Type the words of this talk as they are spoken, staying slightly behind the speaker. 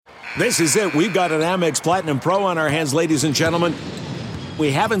This is it. We've got an Amex Platinum Pro on our hands, ladies and gentlemen.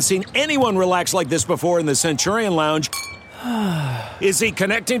 We haven't seen anyone relax like this before in the Centurion Lounge. Is he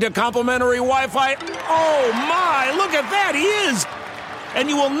connecting to complimentary Wi-Fi? Oh, my. Look at that. He is. And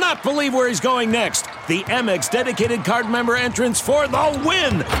you will not believe where he's going next. The Amex dedicated card member entrance for the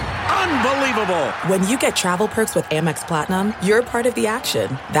win. Unbelievable. When you get travel perks with Amex Platinum, you're part of the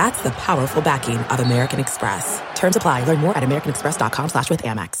action. That's the powerful backing of American Express. Terms apply. Learn more at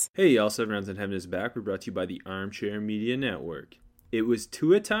americanexpress.com/withAmex. Hey, y'all. 7 Rounds in Heaven is back. We're brought to you by the Armchair Media Network. It was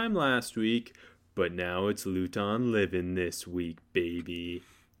Tua time last week, but now it's Luton living this week, baby.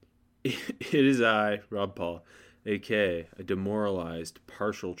 It is I, Rob Paul, a.k.a. a demoralized,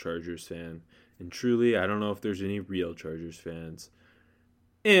 partial Chargers fan. And truly, I don't know if there's any real Chargers fans.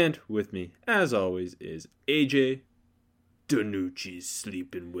 And with me, as always, is AJ. Danucci's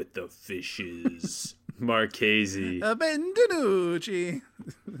sleeping with the fishes. Marchese. Ben Danucci.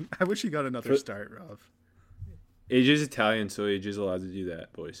 I wish he got another start, Rob. AJ's Italian, so AJ's allowed to do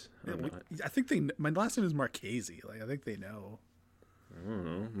that, boys. I think my last name is Marchese. I think they know. I don't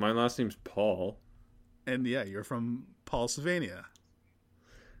know. My last name's Paul. And yeah, you're from Pennsylvania.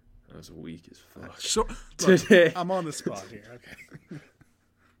 That was weak as fuck. So, Today, look, I'm on the spot here. Okay.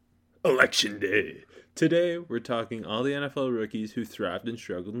 Election day. Today, we're talking all the NFL rookies who thrived and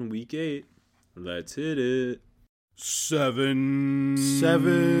struggled in Week 8. Let's hit it. 7. 1, 2,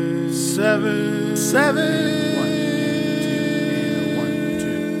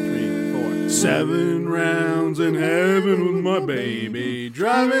 3, 4. 7 rounds in heaven with my baby.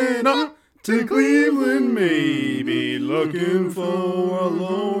 Driving up to Cleveland, maybe. Looking for a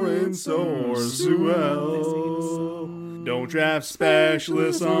Lawrence or Sewell. Don't draft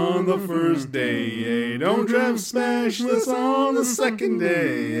specialists on the first day. Don't draft specialists on the second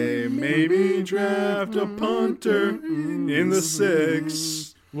day. Maybe draft a punter in the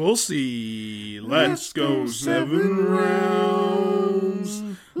 6th. We'll see. Let's go 7 rounds.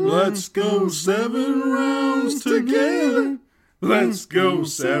 Let's go 7 rounds together. Let's go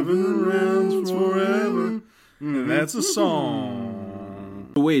 7 rounds forever. And that's a song.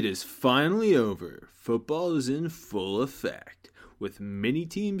 The wait is finally over. Football is in full effect, with many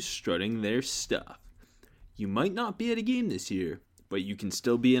teams strutting their stuff. You might not be at a game this year, but you can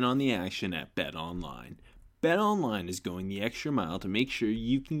still be in on the action at BetOnline. BetOnline is going the extra mile to make sure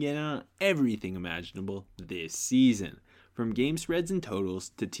you can get in on everything imaginable this season, from game spreads and totals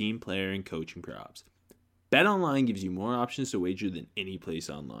to team player and coaching props. BetOnline gives you more options to wager than any place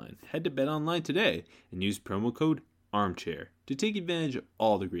online. Head to BetOnline today and use promo code ARMCHAIR to take advantage of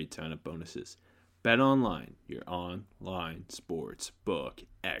all the great sign-up bonuses. BetOnline, your online sports book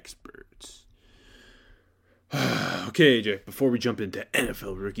experts. Okay, AJ, before we jump into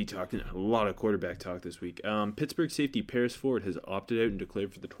NFL rookie talk, and a lot of quarterback talk this week, Pittsburgh safety Paris Ford has opted out and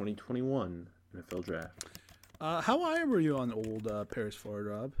declared for the 2021 NFL Draft. How high were you on old Paris Ford,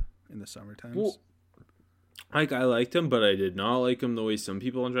 Rob, in the summer times? Well, I liked him, but I did not like him the way some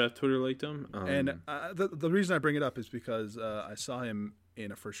people on Draft Twitter liked him. And the reason I bring it up is because I saw him in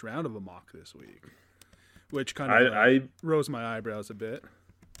a first round of a mock this week, which kind of rose my eyebrows a bit.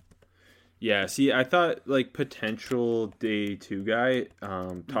 Yeah, see, I thought, potential day 2 guy,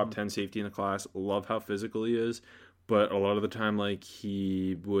 top 10 safety in the class, love how physical he is, but a lot of the time,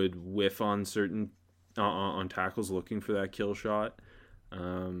 he would whiff on certain, on tackles looking for that kill shot.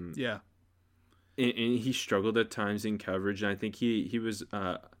 Yeah. And he struggled at times in coverage, and I think he was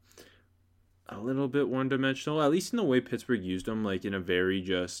a little bit one-dimensional, at least in the way Pittsburgh used him, in a very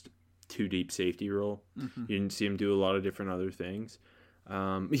just two-deep safety role. Mm-hmm. You didn't see him do a lot of different other things.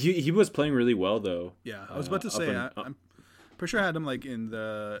 He was playing really well, though. Yeah, I was about to say, I'm pretty sure I had him, in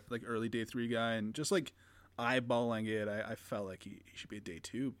the early day 3 guy, and just, eyeballing it, I felt like he should be a day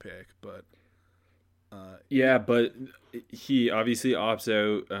 2 pick, but... yeah, but he obviously opts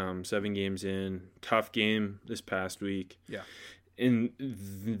out 7 games in. Tough game this past week. Yeah. And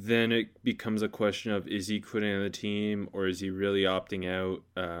then it becomes a question of, is he quitting on the team or is he really opting out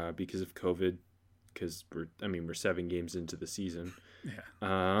because of COVID? Because we're 7 games into the season.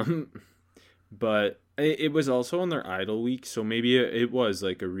 Yeah. But it was also on their idle week, so maybe it was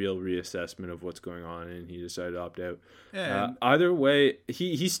a real reassessment of what's going on, and he decided to opt out. Either way,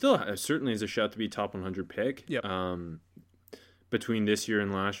 he still certainly has a shot to be top 100 pick. Yep. Between this year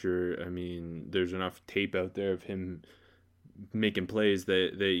and last year, there's enough tape out there of him making plays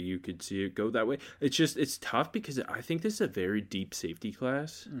that you could see it go that way. It's tough because I think this is a very deep safety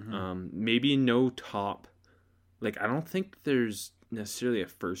class. Mm-hmm. Maybe no top. I don't think there's necessarily a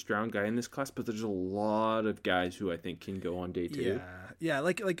first round guy in this class, but there's a lot of guys who I think can go on day 2. Yeah.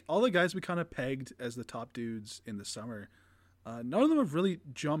 Like all the guys we kind of pegged as the top dudes in the summer, None of them have really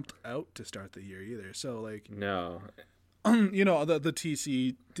jumped out to start the year either. So like, No. you know, the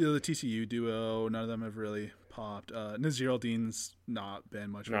TCU duo, none of them have really popped. Nazir Al-Din's not been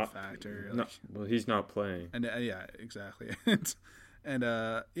much of a factor. No, well, he's not playing. And yeah, exactly. and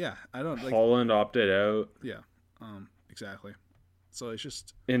yeah, I don't like. Holland opted out. Yeah, exactly. So it's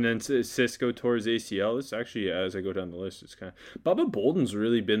just. And then Cisco tore his ACL. It's actually, as I go down the list, it's kind of Bubba Bolden's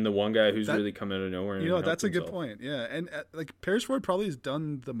really been the one guy who's really come out of nowhere. You know, that's a good point. Yeah, and like Paris Ford probably has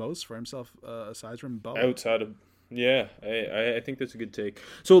done the most for himself aside from Bubba. Outside of. Yeah, I think that's a good take.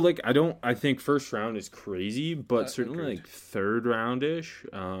 So, like, I think first round is crazy, but certainly, agreed. like, third round-ish.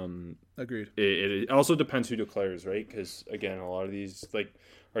 Agreed. It also depends who declares, right? Because, again, a lot of these, like,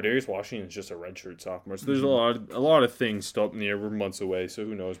 Ardarius Washington's just a redshirt sophomore. So there's a lot of things still up in the air. We're months away, so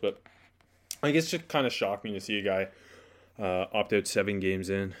who knows. But I guess it just kind of shocked me to see a guy opt out 7 games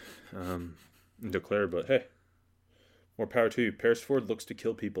in and declare. But, hey, more power to you. Paris Ford looks to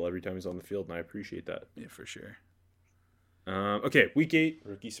kill people every time he's on the field, and I appreciate that. Yeah, for sure. Okay, week 8,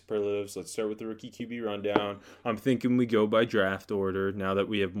 rookie superlatives. Let's start with the rookie QB rundown. I'm thinking we go by draft order now that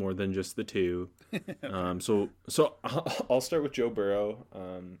we have more than just the 2. So I'll start with Joe Burrow.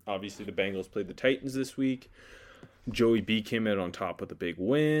 Obviously, the Bengals played the Titans this week. Joey B came out on top with a big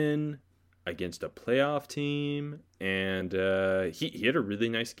win against a playoff team, and he had a really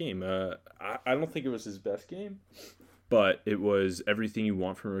nice game. I don't think it was his best game, but it was everything you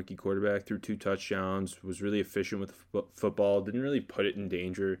want from a rookie quarterback. Threw 2 touchdowns, was really efficient with football, didn't really put it in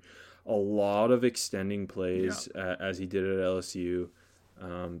danger. A lot of extending plays as he did at LSU.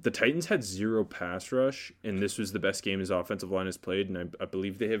 The Titans had 0 pass rush, and this was the best game his offensive line has played, and I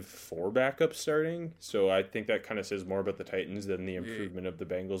believe they have 4 backups starting. So I think that kind of says more about the Titans than the improvement of the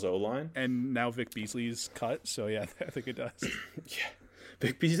Bengals O-line. And now Vic Beasley's cut, so yeah, I think it does. Yeah.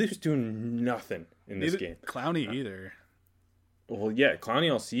 Vic Beasley was doing nothing in this game. Clowney either. Well, yeah,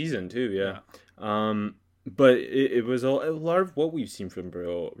 Clowney all season too, yeah. But it was a lot of what we've seen from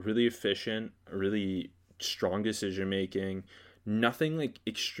Burrow. Really efficient, really strong decision making. Nothing like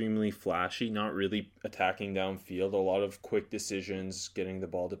extremely flashy, not really attacking downfield. A lot of quick decisions, getting the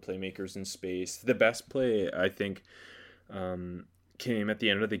ball to playmakers in space. The best play, I think, came at the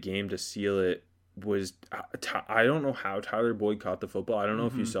end of the game to seal it. Was I don't know how Tyler Boyd caught the football. I don't know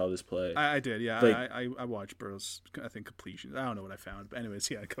if you saw this play. I did, yeah. Like, I watched Burrow's, I think, completion. I don't know what I found, but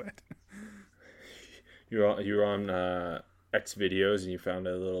anyways, yeah, go ahead. You're on X videos and you found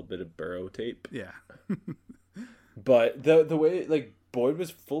a little bit of Burrow tape. Yeah. But the way like Boyd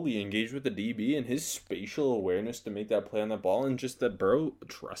was fully engaged with the DB and his spatial awareness to make that play on the ball, and just that Burrow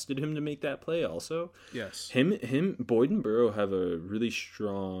trusted him to make that play also. Yes. Boyd and Burrow have a really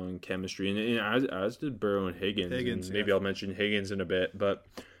strong chemistry, and as did Burrow and Higgins. And maybe I'll mention Higgins in a bit, but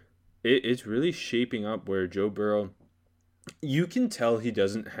it's really shaping up where Joe Burrow, you can tell he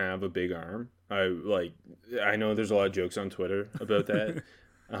doesn't have a big arm. I know there's a lot of jokes on Twitter about that.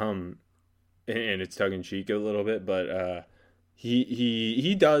 And it's tongue in cheek a little bit, but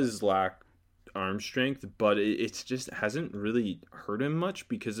he does lack arm strength, but it's just hasn't really hurt him much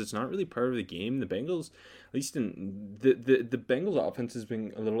because it's not really part of the game. The Bengals, at least in the Bengals offense has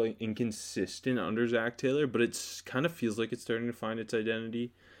been a little inconsistent under Zach Taylor, but it's kind of feels like it's starting to find its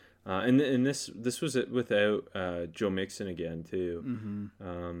identity. And this was it without Joe Mixon again too.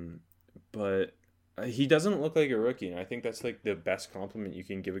 Mm-hmm. But he doesn't look like a rookie, and I think that's like the best compliment you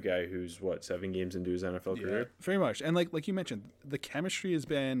can give a guy who's 7 games into his NFL career. Very much. And like you mentioned, the chemistry has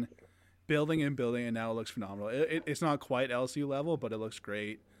been building, and now it looks phenomenal. It's not quite LSU level, but it looks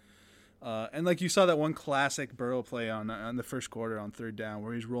great. And like you saw that one classic Burrow play on the first quarter on 3rd down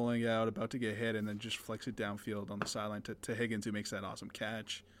where he's rolling out, about to get hit, and then just flicks it downfield on the sideline to Higgins, who makes that awesome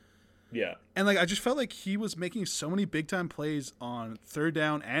catch. Yeah. And like I just felt like he was making so many big time plays on 3rd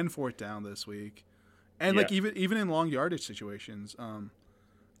down and 4th down this week. And like even in long yardage situations,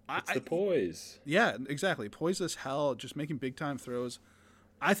 it's the poise. Yeah, exactly. Poise as hell, just making big time throws.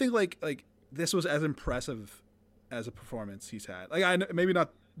 I think like this was as impressive as a performance he's had. Like maybe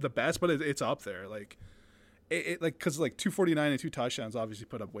not the best, but it's up there. Like it like because like 249 and 2 touchdowns obviously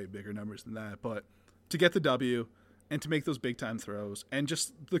put up way bigger numbers than that, but to get the W and to make those big time throws and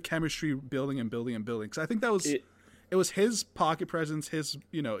just the chemistry building and building and building. Because I think that was. It was his pocket presence, his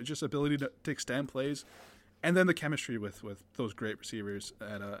just ability to extend plays, and then the chemistry with those great receivers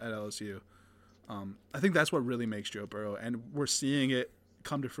at LSU. I think that's what really makes Joe Burrow, and we're seeing it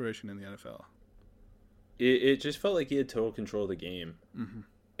come to fruition in the NFL. It just felt like he had total control of the game,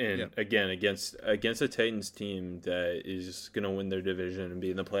 and again against a Titans team that is going to win their division and be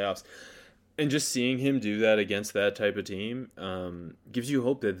in the playoffs. And just seeing him do that against that type of team gives you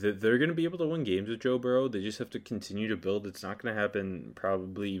hope that they're going to be able to win games with Joe Burrow. They just have to continue to build. It's not going to happen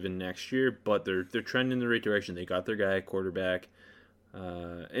probably even next year, but they're trending in the right direction. They got their guy at quarterback.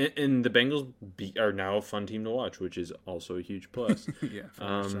 And the Bengals are now a fun team to watch, which is also a huge plus. Yeah.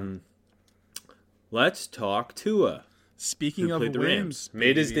 Let's talk Tua. Speaking of the wins, Rams,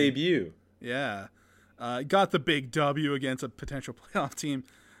 made his debut. Yeah. Got the big W against a potential playoff team.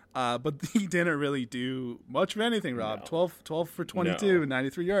 But he didn't really do much of anything, Rob. No. 12 for 22,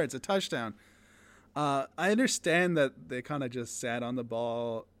 93 yards, a touchdown. I understand that they kind of just sat on the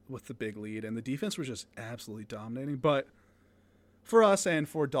ball with the big lead, and the defense was just absolutely dominating. But for us and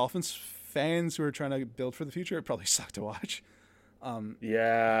for Dolphins fans who are trying to build for the future, it probably sucked to watch.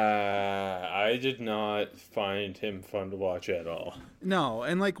 Yeah, I did not find him fun to watch at all. No,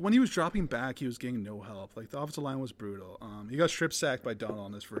 and like when he was dropping back, he was getting no help. Like the offensive line was brutal. He got strip sacked by Donald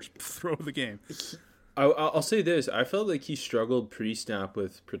on his first throw of the game. I'll say this: I felt like he struggled pre-snap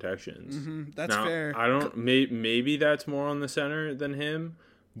with protections. That's now, fair. I don't. Maybe that's more on the center than him,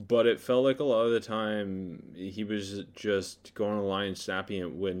 but it felt like a lot of the time he was just going on the line and snapping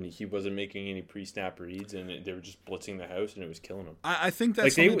it when he wasn't making any pre-snap reads, and they were just blitzing the house, and it was killing him. I think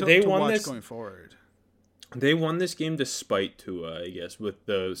that's like something they to won watch this, going forward. They won this game despite Tua, I guess, with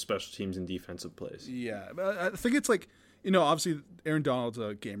the special teams and defensive plays. Yeah, but I think it's like, obviously Aaron Donald's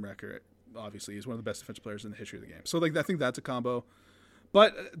a game wrecker. Obviously, he's one of the best defensive players in the history of the game. So like I think that's a combo.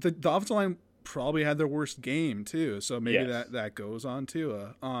 But the offensive line probably had their worst game too. So maybe that goes on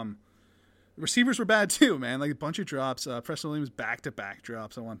Tua. Receivers were bad too, man. Like a bunch of drops. Preston Williams back-to-back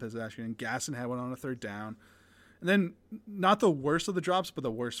drops on one possession. Gasson had one on a third down. And then not the worst of the drops, but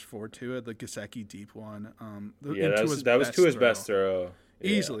the worst for Tua, the Gesicki deep one. That was Tua's best throw.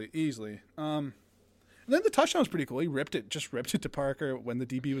 Yeah. Easily. And then the touchdown was pretty cool. He ripped it to Parker when the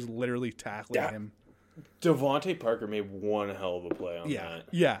DB was literally tackling him. Devontae Parker made one hell of a play on that.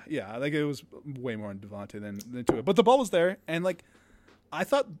 Yeah. Like it was way more on Devontae than Tua. But the ball was there, and like I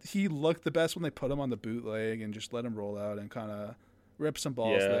thought he looked the best when they put him on the bootleg and just let him roll out and kind of rip some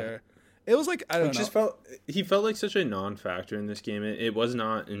balls there. It was like, I don't know. He felt like such a non-factor in this game. It was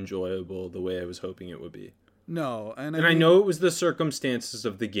not enjoyable the way I was hoping it would be. No, and I know it was the circumstances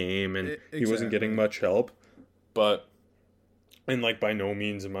of the game, and he wasn't getting much help. But, and like by no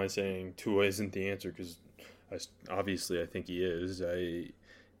means am I saying Tua isn't the answer, because obviously I think he is. I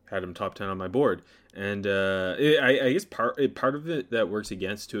had him top 10 on my board, and I guess part of it that works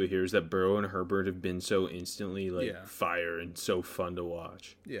against Tua here is that Burrow and Herbert have been so instantly fire and so fun to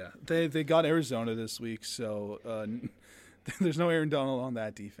watch. Yeah, they got Arizona this week, so there's no Aaron Donald on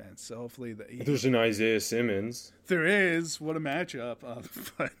that defense. So hopefully there's an Isaiah Simmons. There is. What a matchup!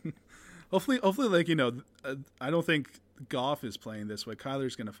 But hopefully, I don't think Goff is playing this way.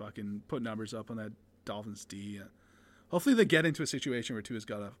 Kyler's gonna fucking put numbers up on that Dolphins D. Hopefully they get into a situation where Tua's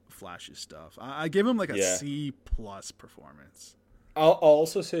got to flash his stuff. I give him like a C+ performance. I'll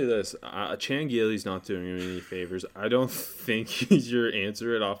also say this. Chan Gailey's not doing him any favors. I don't think he's your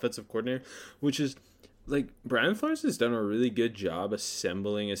answer at offensive coordinator, which is like Brian Flores has done a really good job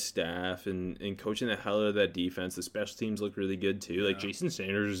assembling a staff and coaching the hell out of that defense. The special teams look really good too. Like Jason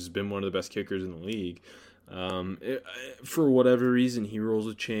Sanders has been one of the best kickers in the league. For whatever reason, he rolls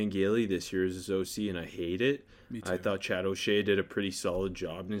with Chan Gailey this year as his OC, and I hate it. I thought Chad O'Shea did a pretty solid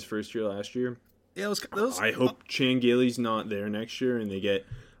job in his first year last year. Yeah, I hope Chan Gailey's not there next year, and they get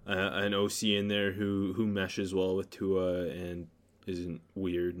an OC in there who meshes well with Tua and isn't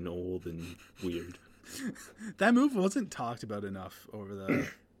weird and old and weird. That move wasn't talked about enough over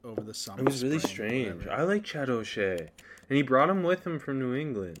the summer. It was really strange. I like Chad O'Shea, and he brought him with him from New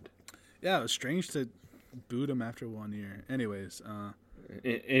England. Yeah, it was strange to boot him after 1 year. Anyways,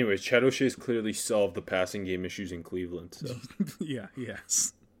 Chad O'Shea's clearly solved the passing game issues in Cleveland. So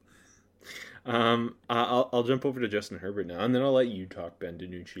yes. I'll jump over to Justin Herbert now, and then I'll let you talk Ben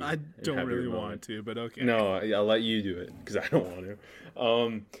DiNucci. I don't really want to, but okay. No, I'll let you do it because I don't want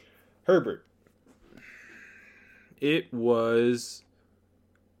to. Herbert. It was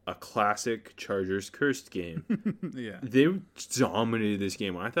a classic Chargers cursed game. Yeah. They dominated this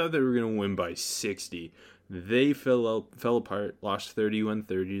game. I thought they were going to win by 60. They fell apart, lost 31-30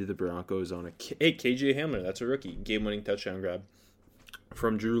 to the Broncos on KJ Hamler. That's a rookie. Game-winning touchdown grab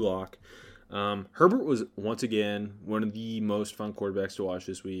from Drew Lock. Herbert was, once again, one of the most fun quarterbacks to watch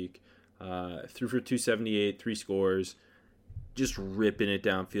this week. Threw for 278, 3 scores, just ripping it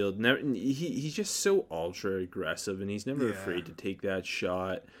downfield. He's just so ultra-aggressive, and he's never afraid to take that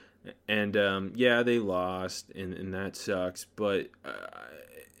shot. And, they lost, and that sucks, but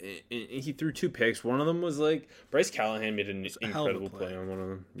he threw 2 picks. One of them was like Bryce Callahan made an incredible play on one of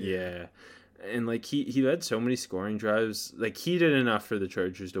them. Yeah. And like he led so many scoring drives. Like he did enough for the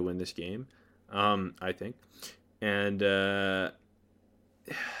Chargers to win this game, I think. And I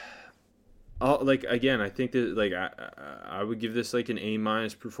think that like I would give this like an A-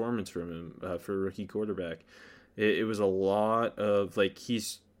 performance from him for a rookie quarterback. It was a lot of like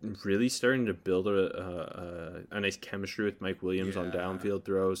he's really starting to build a nice chemistry with Mike Williams on downfield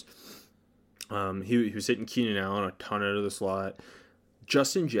throws. He was hitting Keenan Allen a ton out of the slot.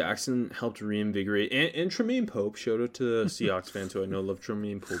 Justin Jackson helped reinvigorate, and Tremaine Pope. Shout out to the Seahawks fans who I know love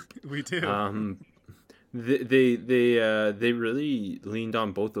Tremaine Pope. We do. They really leaned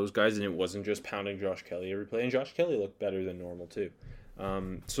on both those guys, and it wasn't just pounding Josh Kelly every play. And Josh Kelly looked better than normal too.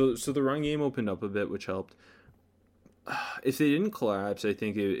 So the run game opened up a bit, which helped. If they didn't collapse, I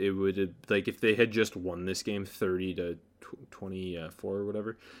think it would have, like if they had just won this game 30-24 or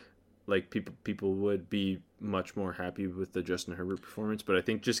whatever. Like people would be much more happy with the Justin Herbert performance, but I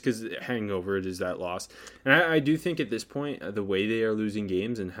think just because hangover it is that loss, and I do think at this point the way they are losing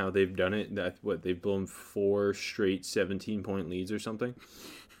games and how they've done it, that they've blown 4 straight 17-point leads or something.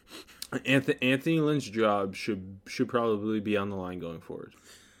 Anthony Lynn's job should probably be on the line going forward.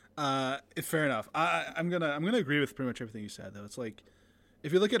 Fair enough. I'm gonna agree with pretty much everything you said though. It's like,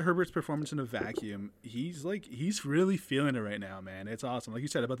 if you look at Herbert's performance in a vacuum, he's really feeling it right now, man. It's awesome. Like you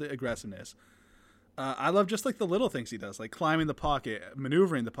said about the aggressiveness. I love just like the little things he does, like climbing the pocket,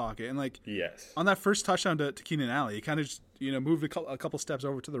 maneuvering the pocket, and like on that first touchdown to Keenan Allen, he kind of just moved a couple steps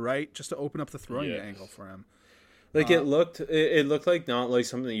over to the right just to open up the throwing angle for him. Like it looked like not like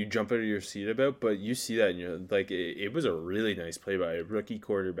something you jump out of your seat about, but you see that and like it was a really nice play by a rookie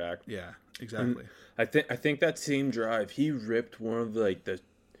quarterback. Yeah, exactly. I think that same drive he ripped one of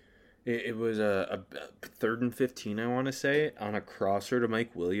it was a 3rd and 15 I want to say on a crosser to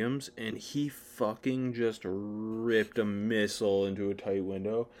Mike Williams, and he fucking just ripped a missile into a tight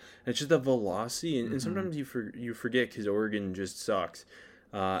window. And it's just the velocity, and sometimes you forget because Oregon just sucks.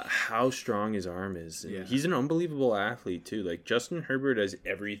 How strong his arm is. And he's an unbelievable athlete too. Like Justin Herbert has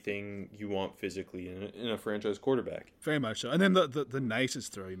everything you want physically in a franchise quarterback. Very much so. And then the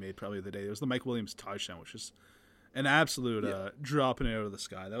nicest throw he made probably of the day, it was the Mike Williams touchdown, which is an absolute dropping it out of the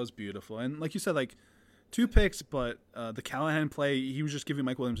sky. That was beautiful. And like you said, like 2 picks, but the Callahan play, he was just giving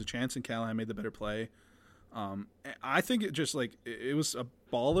Mike Williams a chance, and Callahan made the better play. I think it just like it was a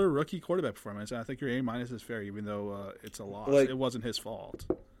baller rookie quarterback performance, and I think your A- is fair, even though it's a loss. Like, it wasn't his fault.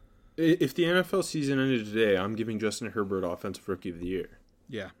 If the NFL season ended today, I'm giving Justin Herbert Offensive Rookie of the Year.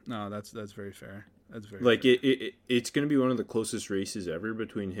 Yeah, no, that's very fair. That's very like fair. it's going to be one of the closest races ever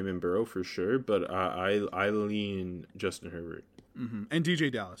between him and Burrow for sure. But I lean Justin Herbert and DJ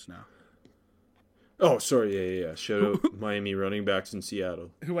Dallas now. Oh, sorry, yeah. Shout out Miami running backs in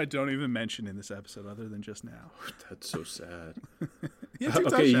Seattle, who I don't even mention in this episode, other than just now. That's so sad.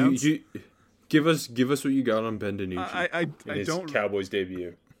 Okay, you give us what you got on Ben DiNucci. I don't Cowboys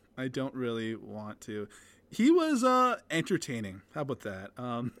debut. I don't really want to. He was entertaining. How about that?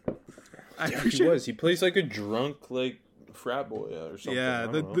 He was. He plays like a drunk like frat boy or something. Yeah,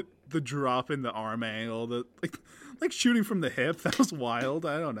 the drop in the arm angle, the like shooting from the hip. That was wild.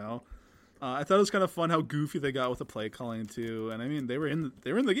 I don't know. I thought it was kind of fun how goofy they got with the play calling too. And I mean, they were in the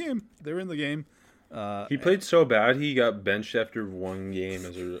game. They were in the game. He played so bad he got benched after one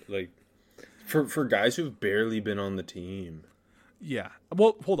game for guys who've barely been on the team. Yeah.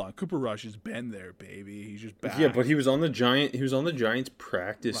 Well, hold on. Cooper Rush has been there, baby. He's just back. Yeah, but he was on the Giants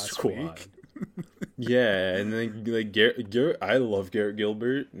practice squad. Yeah, and then like Garrett, I love Garrett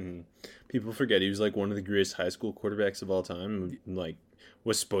Gilbert, and people forget he was like one of the greatest high school quarterbacks of all time. Like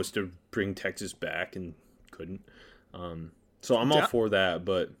was supposed to bring Texas back and couldn't. So I'm all for that,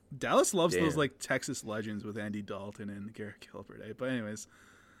 but Dallas loves those like Texas legends with Andy Dalton and Garrett Gilbert. But anyways.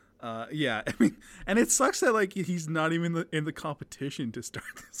 Yeah, I mean, and it sucks that like he's not even in the competition to start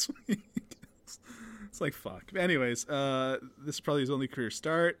this week. It's like fuck. Anyways, this is probably his only career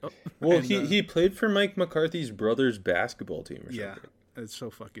start. Well, and, he played for Mike McCarthy's brother's basketball team or something. Yeah, it's so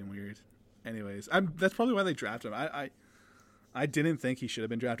fucking weird. Anyways, that's probably why they drafted him. I didn't think he should have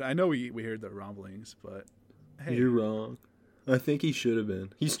been drafted. I know we heard the rumblings, but hey, you're wrong. I think he should have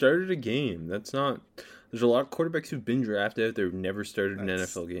been. He started a game. That's not. There's a lot of quarterbacks who've been drafted out there who've never started an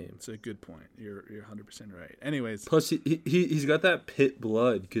NFL game. That's a good point. You're 100% right. Anyways. Plus, he's got that Pitt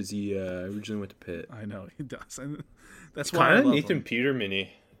blood because he originally went to Pitt. I know, he does. And that's why I love Nathan him.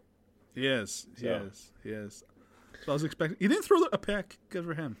 Peterman-y. He is. So I was expecting. He didn't throw a pick. Good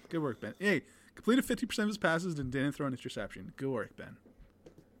for him. Good work, Ben. Hey, completed 50% of his passes and didn't throw an interception. Good work, Ben.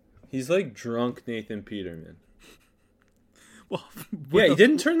 He's like drunk Nathan Peterman. Well, yeah, he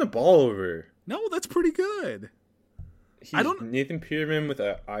didn't turn the ball over. No, that's pretty good. He's Nathan Peterman with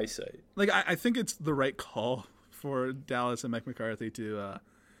eyesight. Like, I think it's the right call for Dallas and Mike McCarthy to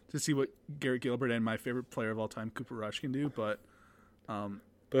see what Garrett Gilbert and my favorite player of all time, Cooper Rush, can do. But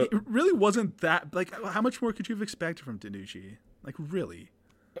it really wasn't that. Like, how much more could you have expected from DiNucci? Like, really?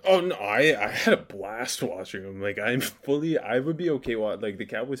 Oh no, I had a blast watching him. Like I would be okay. Like the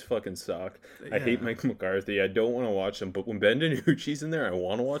Cowboys fucking suck. I hate Mike McCarthy. I don't want to watch them. But when Ben DiNucci's in there, I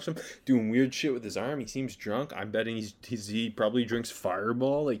want to watch him doing weird shit with his arm. He seems drunk. I'm betting he probably drinks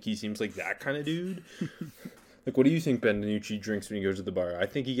Fireball. Like he seems like that kind of dude. Like what do you think Ben DiNucci drinks when he goes to the bar? I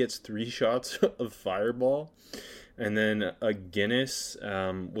think he gets 3 shots of Fireball, and then a Guinness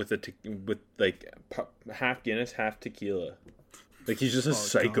with half Guinness, half tequila. Like he's just a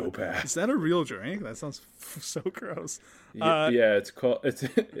psychopath. God. Is that a real drink? That sounds so gross. Yeah, it's called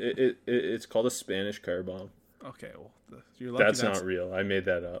a Spanish car bomb. Okay, well, you're lucky that's not real. I made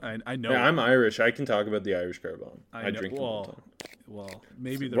that up. I know. Yeah, I'm Irish. I can talk about the Irish car bomb. I drink them all the time. Well,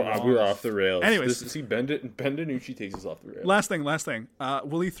 maybe we're off the rails. Anyways, see, Ben DiNucci takes us off the rails. Last thing.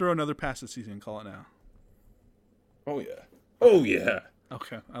 Will he throw another pass this season? Call it now. Oh yeah.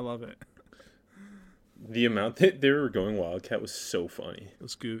 Okay, I love it. The amount that they were going Wildcat was so funny. It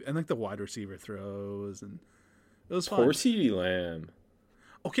was good. And like the wide receiver throws, and it was fun. Poor CeeDee Lamb.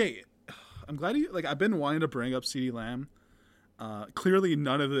 Okay, I'm glad I've been wanting to bring up CeeDee Lamb. Clearly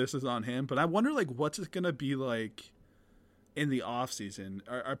none of this is on him, but I wonder like what's it going to be like in the offseason?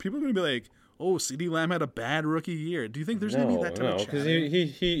 Are people going to be like, oh, CeeDee Lamb had a bad rookie year? Do you think there's going to be that type of chat? No,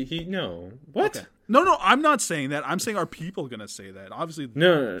 because he no. What? Okay. No, I'm not saying that. I'm saying, are people going to say that? Obviously,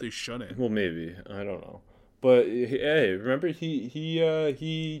 no, they shouldn't. Well, maybe. I don't know. But, hey, remember,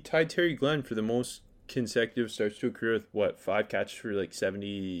 he tied Terry Glenn for the most consecutive starts to a career with, 5 catches for,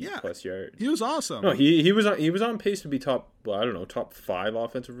 70-plus yards. He was awesome. No, he was on pace to be top 5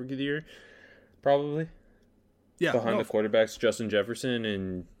 offensive rookie of the year, probably. Yeah. Behind the quarterbacks, Justin Jefferson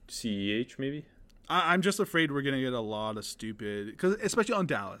and CEH, maybe? I'm just afraid we're going to get a lot of stupid, because especially on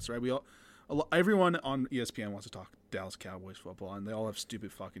Dallas, right? Everyone on ESPN wants to talk Dallas Cowboys football, and they all have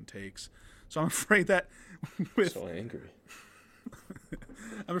stupid fucking takes. So I'm afraid that so angry.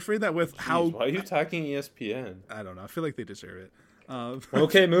 I'm afraid that with how... Why are you talking ESPN? I don't know. I feel like they deserve it.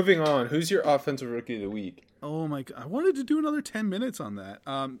 Okay, moving on. Who's your offensive rookie of the week? Oh my god! I wanted to do another 10 minutes on that.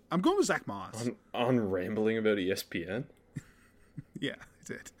 I'm going with Zach Moss. On rambling about ESPN? Yeah, I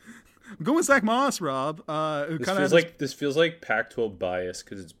did. I'm going with Zach Moss, Rob. This feels like Pac-12 bias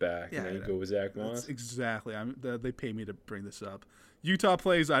because it's back, yeah, and then you go with Zach Moss. That's exactly. They pay me to bring this up. Utah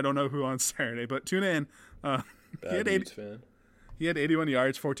plays I don't know who on Saturday, but tune in. He had 81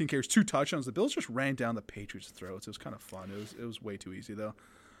 yards, 14 carries, 2 touchdowns. The Bills just ran down the Patriots' throats. It was kind of fun. It was way too easy though.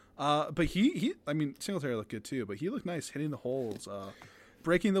 But Singletary looked good too. But he looked nice hitting the holes,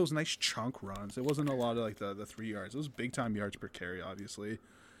 breaking those nice chunk runs. It wasn't a lot of the 3 yards. It was big time yards per carry, obviously.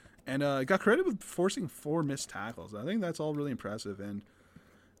 And got credited with forcing 4 missed tackles. I think that's all really impressive. And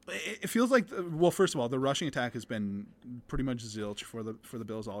it feels like, first of all, the rushing attack has been pretty much zilch for the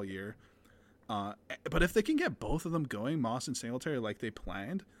Bills all year. But if they can get both of them going, Moss and Singletary, like they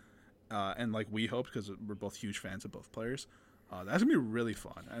planned, and like we hoped, because we're both huge fans of both players, that's going to be really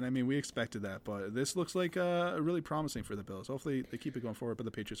fun. And I mean, we expected that, but this looks like really promising for the Bills. Hopefully they keep it going forward, but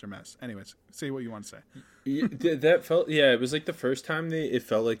the Patriots are a mess. Anyways, say what you want to say. It was like the first time it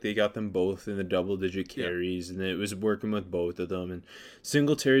felt like they got them both in the double-digit carries, and it was working with both of them. And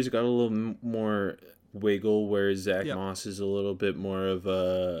Singletary's got a little more wiggle, whereas Zach Moss is a little bit more of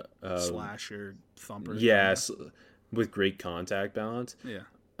a slasher, thumper. Yes, with great contact balance. Yeah.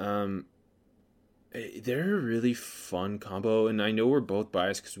 They're a really fun combo, and I know we're both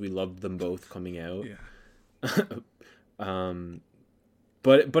biased because we loved them both coming out. Yeah.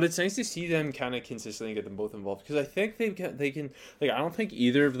 But it's nice to see them kind of consistently get them both involved, because I think they can I don't think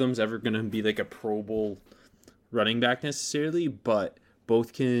either of them's ever gonna be like a Pro Bowl running back necessarily, but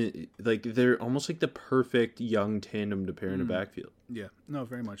both can, they're almost like the perfect young tandem to pair in a backfield. Yeah, no,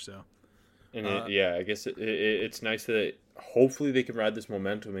 very much so. And I guess it's nice that hopefully they can ride this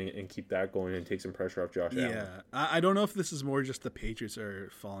momentum and keep that going and take some pressure off Josh Allen. Yeah, I don't know if this is more just the Patriots are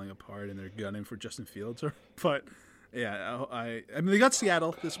falling apart and they're gunning for Justin Fields, but yeah, I mean they got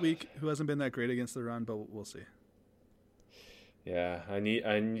Seattle this week, who hasn't been that great against the run, but we'll see. Yeah, I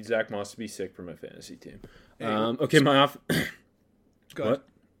need Zach Moss to be sick for my fantasy team. Hey, okay, my off. Go ahead.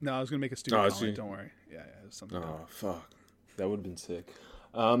 No, I was gonna make a stupid comment. Don't worry. Yeah, it was something. Oh fuck, that would have been sick.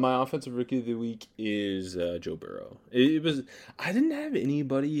 My offensive rookie of the week is Joe Burrow. I didn't have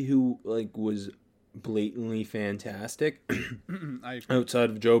anybody who was blatantly fantastic outside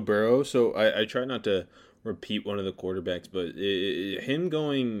of Joe Burrow, so I try not to repeat one of the quarterbacks, but him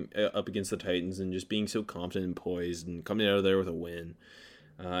going up against the Titans and just being so confident and poised and coming out of there with a win,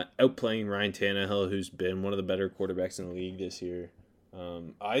 outplaying Ryan Tannehill, who's been one of the better quarterbacks in the league this year.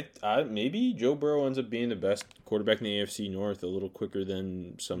 I maybe Joe Burrow ends up being the best quarterback in the AFC North a little quicker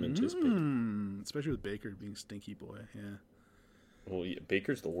than some anticipate. Especially with Baker being stinky boy, yeah. Well, yeah,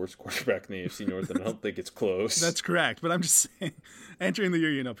 Baker's the worst quarterback in the AFC North, and I don't think it's close. That's correct, but I'm just saying, entering the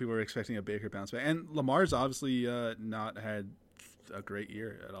year, people were expecting a Baker bounce back, and Lamar's obviously not had a great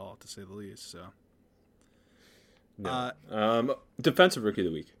year at all, to say the least. So, no. Defensive Rookie of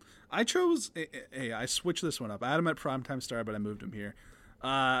the Week. I chose. Hey, I switched this one up. I had him at primetime star, but I moved him here.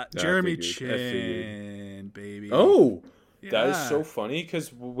 Jeremy Chin, baby. Oh, yeah. That is so funny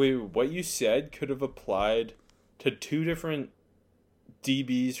because what you said could have applied to two different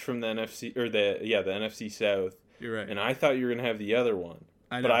DBs from the NFC or the NFC South. You're right. And I thought you were gonna have the other one,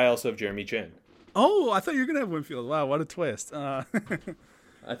 but I also have Jeremy Chin. Oh, I thought you were gonna have Winfield. Wow, what a twist! I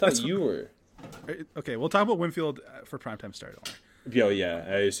thought you were. Okay, we'll talk about Winfield for primetime star. Don't worry. Oh yeah,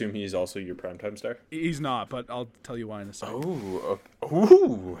 I assume he's also your primetime star. He's not, but I'll tell you why in a second.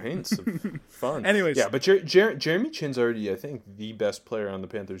 Ooh, hints of fun. Anyways, yeah, but Jeremy Chin's already, I think, the best player on the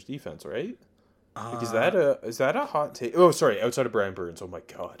Panthers defense, right? Like, is that a hot take? Oh, sorry, outside of Brian Burns. Oh my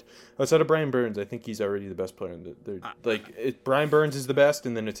God, outside of Brian Burns, I think he's already the best player. Brian Burns is the best,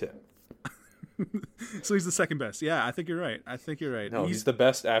 and then it's him. So he's the second best. Yeah, I think you're right. No, he's the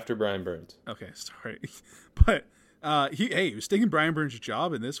best after Brian Burns. Okay, sorry, but he was taking Brian Burns'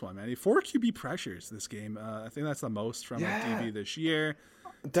 job in this one, man. He 4 QB pressures this game. I think that's the most from a DB this year.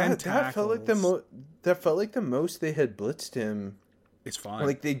 That felt like the most they had blitzed him. It's fine.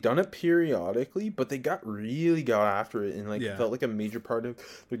 Like, they'd done it periodically, but they got after it, and it felt like a major part of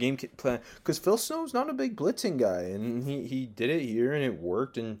their game plan. Because Phil Snow's not a big blitzing guy, and he did it here, and it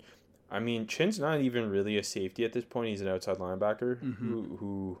worked. And I mean, Chin's not even really a safety at this point. He's an outside linebacker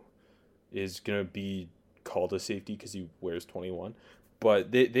who is gonna be called a safety because he wears 21.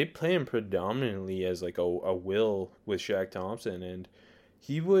 But they play him predominantly as like a will with Shaq Thompson, and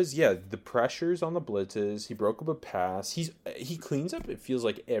he was, the pressures on the blitzes. He broke up a pass. He cleans up, it feels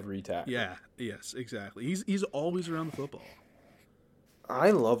like, every tackle. Yeah, yes, exactly. He's always around the football. I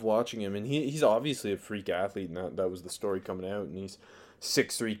love watching him, and he's obviously a freak athlete, and that was the story coming out, and he's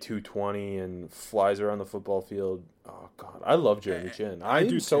 6'3", 220, and flies around the football field. Oh, God, I love Jeremy Chin.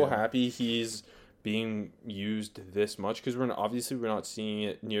 I'm so happy he's being used this much, because we're not seeing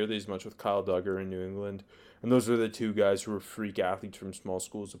it nearly as much with Kyle Duggar in New England. And those are the two guys who are freak athletes from small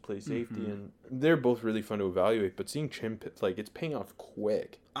schools to play safety, and they're both really fun to evaluate. But seeing Chin, it's paying off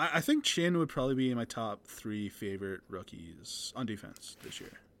quick. I think Chin would probably be in my top 3 favorite rookies on defense this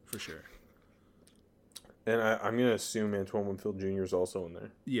year, for sure. And I'm going to assume Antoine Winfield Jr. is also in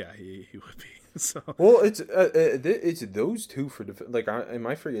there. Yeah, he would be. So. Well, it's those two for am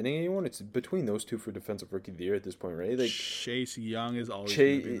I forgetting anyone? It's between those two for defensive rookie of the year at this point, right? Like, Chase Young is always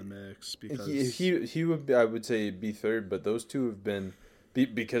going to be in the mix because he would, I would say, be third, but those two have been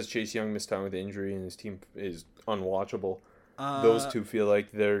because Chase Young missed time with injury and his team is unwatchable. Those two feel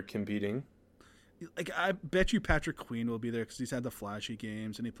like they're competing. Like, I bet you Patrick Queen will be there because he's had the flashy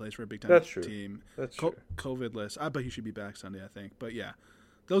games and he plays for a big time team. That's true. COVID list. I bet he should be back Sunday, I think. But yeah.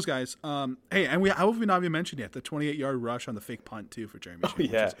 Those guys. Hey, and how have we not even mentioned yet the 28-yard rush on the fake punt too for Jeremy Chin,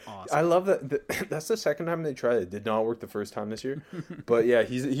 which is awesome. I love that. That's the second time they tried it. It did not work the first time this year, but yeah,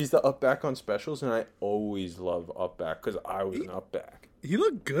 he's the up back on specials, and I always love up back because I was an up back. He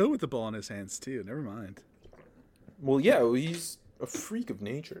looked good with the ball in his hands too. Never mind. Well, yeah, he's a freak of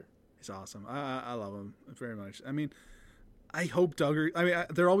nature. He's awesome. I love him very much. I mean, I hope Duggar. I mean,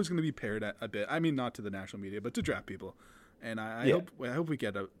 they're always going to be paired a bit. I mean, not to the national media, but to draft people. And I hope we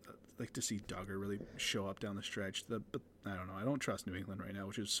get to see Duggar really show up down the stretch. But I don't know. I don't trust New England right now,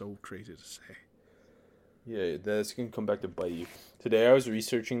 which is so crazy to say. Yeah, that's going to come back to bite you. Today I was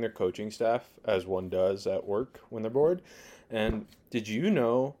researching their coaching staff, as one does at work when they're bored. And did you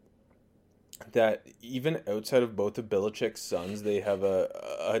know that even outside of both of Belichick's sons, they have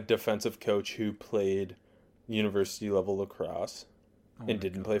a defensive coach who played university-level lacrosse and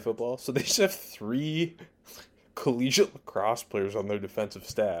didn't play football? So they just have 3... collegiate lacrosse players on their defensive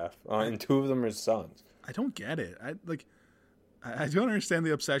staff, and 2 of them are his sons. I don't get it. I don't understand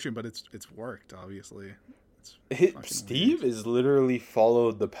the obsession, but it's worked, obviously. Steve has literally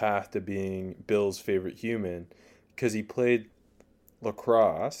followed the path to being Bill's favorite human because he played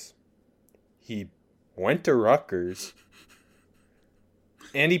lacrosse, he went to Rutgers,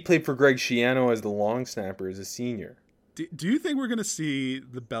 and he played for Greg Schiano as the long snapper as a senior. Do you think we're going to see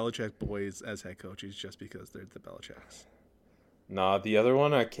the Belichick boys as head coaches just because they're the Belichicks? Nah, the other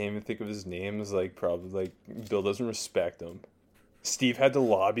one I can't even think of his name. Is like probably like Bill doesn't respect him. Steve had to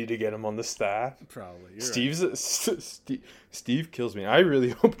lobby to get him on the staff. Probably. Steve kills me. I really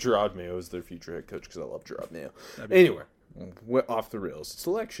hope Gerard Mayo is their future head coach because I love Gerard Mayo. Anyway, off the rails. It's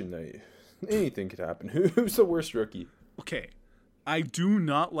election night. Anything could happen. Who's the worst rookie? Okay. I do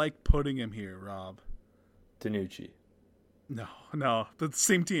not like putting him here, Rob. DiNucci. No. The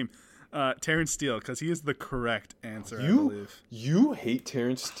same team. Terrence Steele, because he is the correct answer, I believe. You hate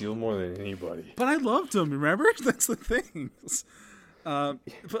Terrence Steele more than anybody. But I loved him, remember? That's the thing.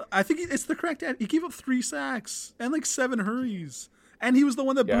 But I think it's the correct answer. He gave up 3 sacks and like 7 hurries. And he was the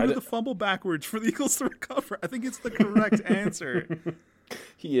one that booted the fumble backwards for the Eagles to recover. I think it's the correct answer.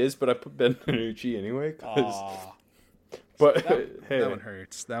 He is, but I put Ben DiNucci anyway. But that one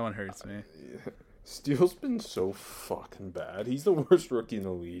hurts. That one hurts me. Steele's been so fucking bad. He's the worst rookie in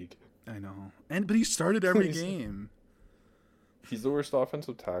the league. I know. But he started every game. He's the worst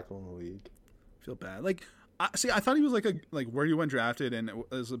offensive tackle in the league. Feel bad. I thought he was like where you went drafted, and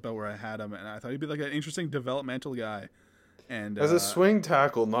it was about where I had him, and I thought he'd be like an interesting developmental guy. And as a swing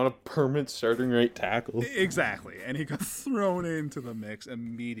tackle, not a permanent starting right tackle. Exactly. And he got thrown into the mix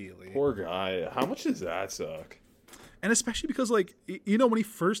immediately. Poor guy. How much does that suck? And especially because, like, you know, when he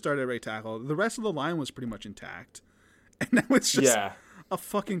first started at right tackle, the rest of the line was pretty much intact. And now it's just a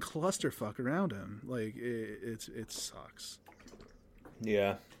fucking clusterfuck around him. Like, it sucks.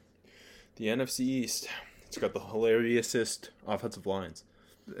 Yeah. The NFC East. It's got the hilariousest offensive lines.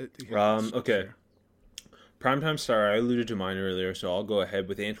 Okay. Primetime star, I alluded to mine earlier, so I'll go ahead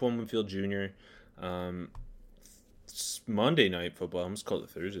with Antoine Winfield Jr. Monday Night Football. I almost called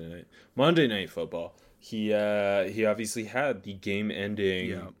it Thursday night. Monday Night Football. He obviously had the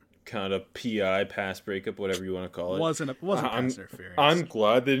game-ending kind of PI pass breakup, whatever you want to call it. Wasn't pass interference. I'm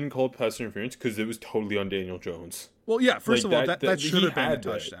glad they didn't call it pass interference because it was totally on Daniel Jones. Well, yeah. First of all, that should have been a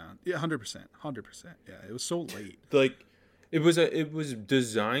touchdown. Yeah, 100%. Yeah, it was so late. Like, it was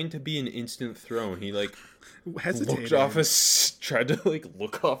designed to be an instant throw, and he hesitated. Tried to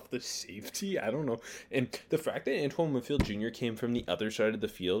look off the safety. I don't know. And the fact that Antoine Winfield Jr. came from the other side of the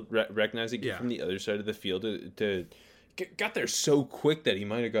field, recognizing it from the other side of the field to got there so quick that he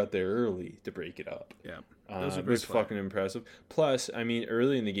might have got there early to break it up. Yeah. It was fucking impressive. Plus, I mean,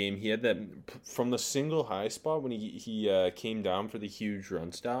 early in the game, he had that from the single high spot when he came down for the huge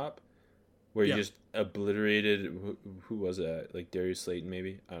run stop, where he just obliterated. Who was that? Like Darius Slayton,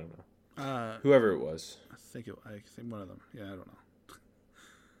 maybe? I don't know. Whoever it was. I think one of them. Yeah, I don't know.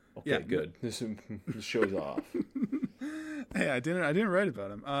 Okay, good. This show's off. Hey, I didn't write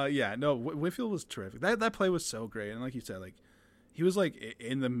about him. Winfield was terrific. That play was so great, and like you said, like he was like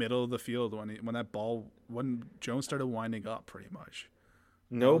in the middle of the field when Jones started winding up, pretty much.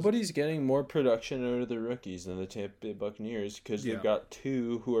 Nobody's getting more production out of the rookies than the Tampa Bay Buccaneers because they've got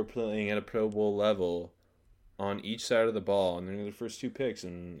 2 who are playing at a Pro Bowl level on each side of the ball, and they're the first 2 picks.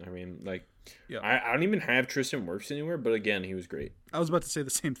 And I mean, I don't even have Tristan Wirfs anywhere, but again, he was great. I was about to say the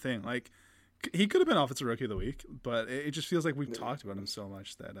same thing. Like, he could have been Offensive Rookie of the Week, but it just feels like we've talked about him so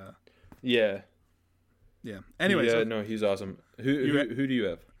much that. Yeah. Anyways. No, he's awesome. Who do you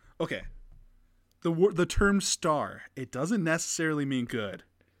have? Okay. The term star, it doesn't necessarily mean good.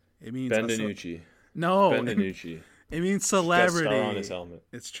 It means Ben DiNucci. No. Ben DiNucci. It means celebrity. Star on his helmet.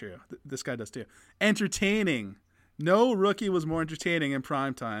 It's true. This guy does too. Entertaining. No rookie was more entertaining in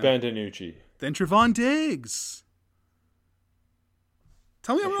primetime. Ben DiNucci. Than Trevon Diggs.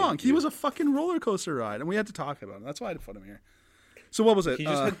 Tell me I'm wrong. He was a fucking roller coaster ride, and we had to talk about him. That's why I put him here. So what was it? He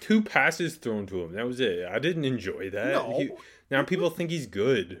just had 2 passes thrown to him. That was it. I didn't enjoy that. No. Now people think he's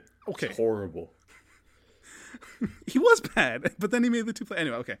good. Okay. It's horrible. He was bad, but then he made the 2 plays.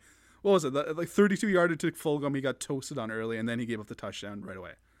 Anyway, okay. What was it? 32-yarder to Fulgham. He got toasted on early, and then he gave up the touchdown right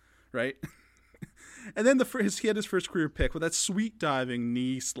away. Right? And then he had his first career pick with that sweet diving,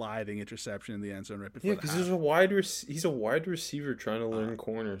 knee sliding interception in the end zone right before. Yeah, because he's a wide receiver trying to learn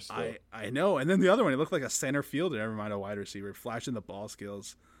corners. I know. And then the other one, he looked like a center fielder, never mind a wide receiver, flashing the ball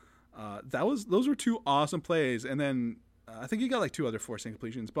skills. Those were 2 awesome plays. And then I think he got like 2 other forcing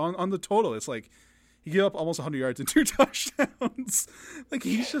completions. But on the total, it's like he gave up almost 100 yards and 2 touchdowns. Like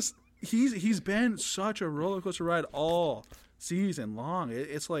he's been such a roller coaster ride all season long.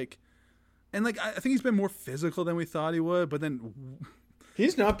 It's like. And, like, I think he's been more physical than we thought he would, but then...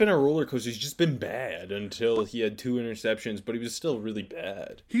 He's not been a roller coaster. He's just been bad until he had 2 interceptions, but he was still really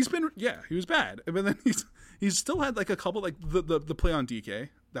bad. He was bad. But then he's still had, like, a couple, like, the play on DK.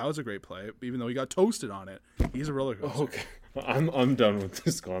 That was a great play, even though he got toasted on it. He's a roller coaster. Okay. I'm done with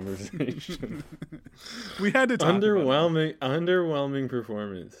this conversation. We had to talk about him. Underwhelming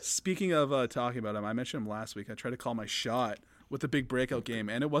performance. Speaking of talking about him, I mentioned him last week. I tried to call my shot with the big breakout game,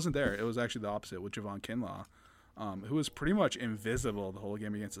 and it wasn't there. It was actually the opposite with Javon Kinlaw, who was pretty much invisible the whole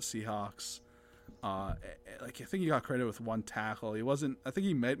game against the Seahawks. I think he got credit with one tackle. He wasn't. I think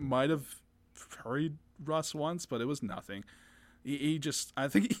he might have hurried Russ once, but it was nothing. He just. I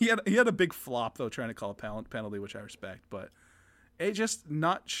think he had a big flop though, trying to call a penalty, which I respect, but it just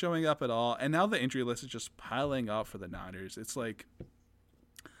not showing up at all. And now the injury list is just piling up for the Niners. It's like,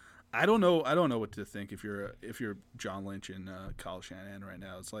 I don't know what to think if you're John Lynch and Kyle Shanahan right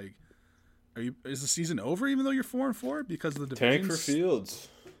now. It's like, is the season over even though you're 4-4 because of the divisions? Tank for Fields.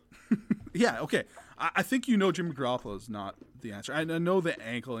 Yeah, okay. I think Jimmy Garoppolo is not the answer. I know the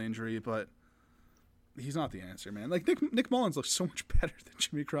ankle injury, but he's not the answer, man. Like Nick Mullins looks so much better than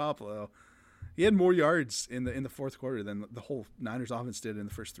Jimmy Garoppolo. He had more yards in the fourth quarter than the whole Niners offense did in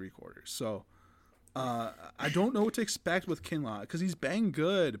the first 3 quarters. So I don't know what to expect with Kinlaw because he's bang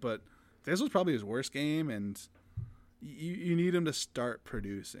good, but this was probably his worst game, and you need him to start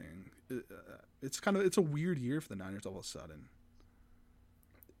producing. It's a weird year for the Niners all of a sudden.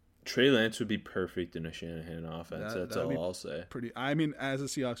 Trey Lance would be perfect in a Shanahan offense. That's all I'll say. I mean, as a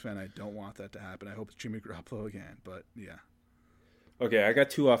Seahawks fan, I don't want that to happen. I hope it's Jimmy Garoppolo again, but yeah. Okay, I got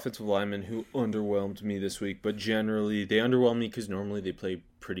 2 offensive linemen who underwhelmed me this week, but generally they underwhelm me because normally they play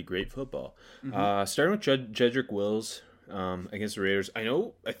pretty great football. Mm-hmm. Starting with Jedrick Wills against the Raiders.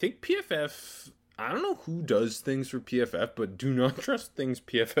 I think PFF, I don't know who does things for PFF, but do not trust things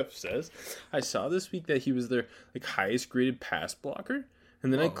PFF says. I saw this week that he was their highest graded pass blocker,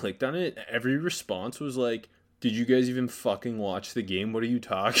 and then I clicked on it. Every response was like, did you guys even fucking watch the game? What are you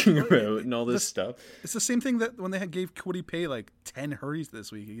talking about? And all this stuff. It's the same thing that when they gave Kwity Paye 10 hurries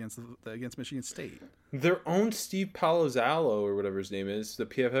this week against Michigan State. Their own Steve Palazzolo, or whatever his name is, the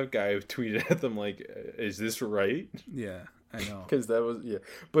PFF guy, tweeted at them is this right? Yeah, I know. Because that was, yeah.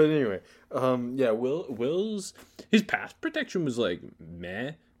 But anyway, Will's, his pass protection was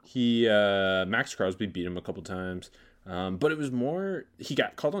meh. Max Crosby beat him a couple times. But it was more, he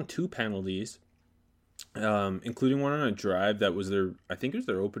got called on 2 penalties. Including one on a drive that was I think it was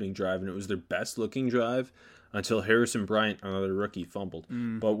their opening drive, and it was their best looking drive until Harrison Bryant, another rookie, fumbled.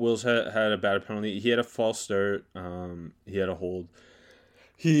 But Wills had a bad penalty. He had a false start. He had a hold.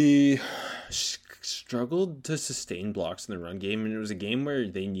 He struggled to sustain blocks in the run game, and it was a game where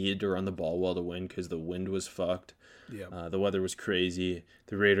they needed to run the ball well to win because the wind was fucked. Yeah. The weather was crazy.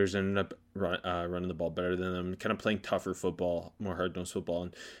 The Raiders ended up running the ball better than them, kind of playing tougher football, more hard-nosed football,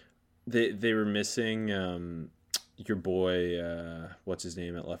 and They were missing your boy, what's his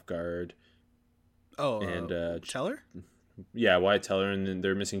name at left guard? Teller? Yeah, Wyatt Teller, and then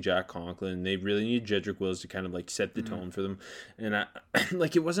they're missing Jack Conklin. They really need Jedrick Wills to kind of set the tone for them. And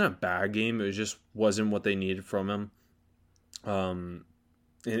it wasn't a bad game. It just wasn't what they needed from him. And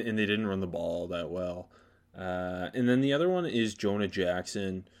they didn't run the ball that well. And then the other one is Jonah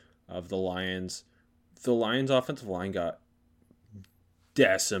Jackson of the Lions. The Lions offensive line got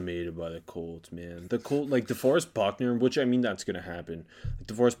decimated by the Colts, man. The Colts, DeForest Buckner, which that's going to happen.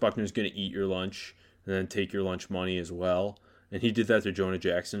 DeForest Buckner is going to eat your lunch and then take your lunch money as well. And he did that to Jonah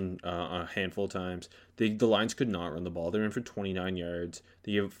Jackson a handful of times. The Lions could not run the ball. They were in for 29 yards.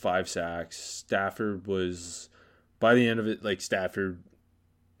 They gave 5 sacks. Stafford was, by the end of it, Stafford,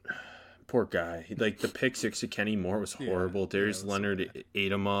 poor guy. The pick 6 to Kenny Moore was horrible. Darius Leonard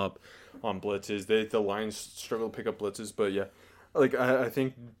ate him up on blitzes. The Lions struggled to pick up blitzes, but yeah. I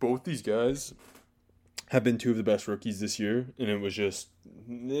think both these guys have been 2 of the best rookies this year, and it was just,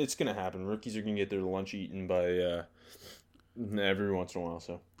 it's going to happen. Rookies are going to get their lunch eaten by every once in a while.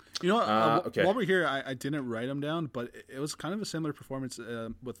 So, you know what? Okay. While we're here, I didn't write them down, but it was kind of a similar performance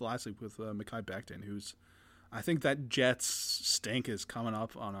with last week with Mekhi Becton, who's, I think that Jets stink is coming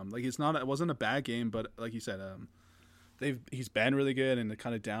up on him. It wasn't a bad game, but like you said, he's been really good and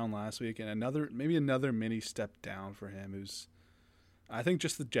kind of down last week, and another mini step down for him. I think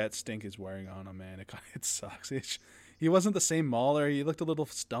just the Jet stink is wearing on him, man. It sucks. He wasn't the same Mauler. He looked a little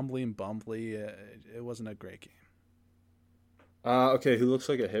stumbly and bumbly. It wasn't a great game. Okay, who looks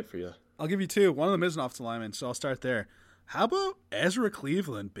like a hit for you? I'll give you 2. One of them is an offensive lineman, so I'll start there. How about Ezra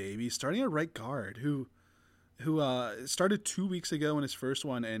Cleveland, baby, starting at right guard, who started 2 weeks ago in his first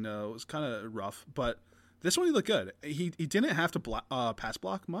one and was kind of rough, but this one he looked good. He didn't have to pass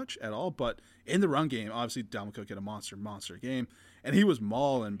block much at all, but in the run game, obviously Dalvin Cook had a monster game, and he was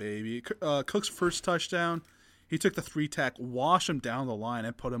mauling, baby. Cook's first touchdown, he took the 3-tech, washed him down the line,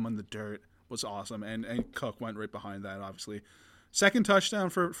 and put him in the dirt. Was awesome, and Cook went right behind that, obviously. Second touchdown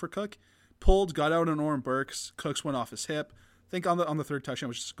for Cook, got out on Oren Burks. Cooks went off his hip. I think on the third touchdown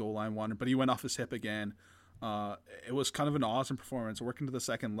was just a goal line one, but he went off his hip again. It was kind of an awesome performance, working to the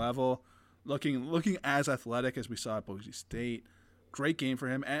second level. looking as athletic as we saw at Boise State. Great game for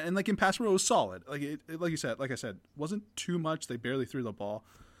him, and like in pass pro, it was solid. Like I said, wasn't too much. They barely threw the ball,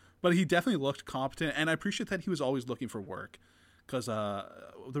 but he definitely looked competent, and I appreciate that he was always looking for work. Because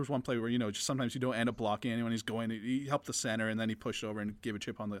there was one play where just sometimes you don't end up blocking anyone. He's going, he helped the center, and then he pushed over and gave a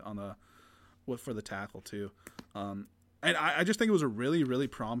chip for the tackle too. And I just think it was a really, really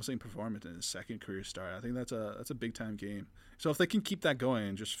promising performance in his second career start. I think that's a big time game. So if they can keep that going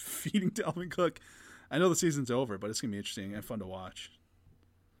and just feeding Dalvin Cook, I know the season's over, but it's gonna be interesting and fun to watch.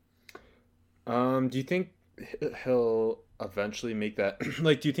 Do you think he'll eventually make that?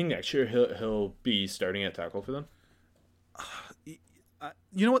 Like, do you think next year he'll be starting at tackle for them?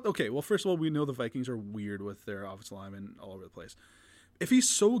 You know what? Okay, well, first of all, we know the Vikings are weird with their offensive linemen all over the place. If he's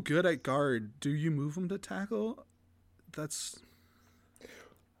so good at guard, do you move him to tackle? I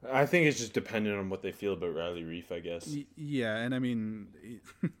think it's just dependent on what they feel about Riley Reif, I guess. Yeah, and I mean,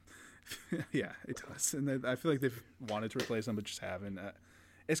 yeah, it does. And I feel like they've wanted to replace him, but just haven't.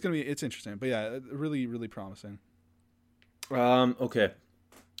 It's interesting. But yeah, really, really promising. Okay.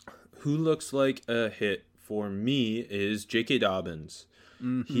 Who looks like a hit for me is J.K. Dobbins.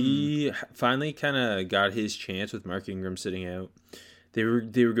 Mm-hmm. He finally kind of got his chance with Mark Ingram sitting out. They were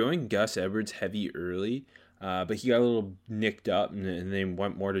going Gus Edwards heavy early, but he got a little nicked up, and they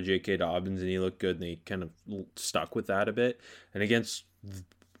went more to J.K. Dobbins, and he looked good, and they kind of stuck with that a bit. And against,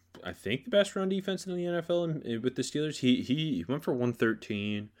 I think, the best run defense in the NFL with the Steelers, he went for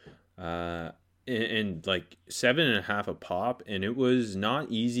 113, and like 7.5 a pop, and it was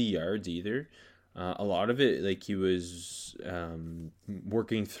not easy yards either. A lot of it, like, he was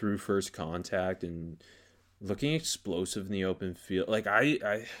working through first contact and looking explosive in the open field. Like,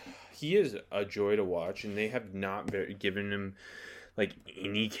 he is a joy to watch, and they have not given him like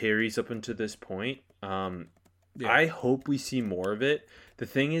any carries up until this point. Yeah. I hope we see more of it. The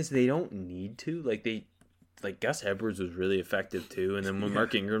thing is, they don't need to. Like Gus Edwards was really effective too, and then when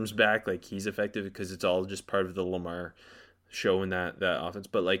Mark Ingram's back, like, he's effective because it's all just part of the Lamar show in that offense.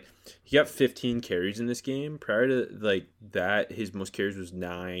 But like, he got 15 carries in this game. Prior to like that, his most carries was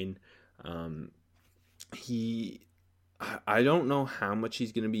 9. I don't know how much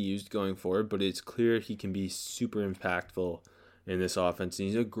he's going to be used going forward, but it's clear he can be super impactful in this offense. And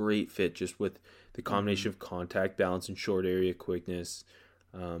he's a great fit just with the combination of contact, balance, and short area quickness.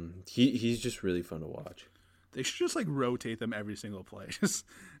 He's just really fun to watch. They should just like rotate them every single play.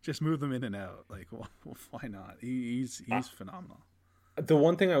 Just move them in and out. Like, well, why not? He's phenomenal. The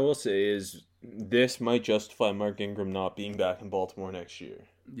one thing I will say is this might justify Mark Ingram not being back in Baltimore next year.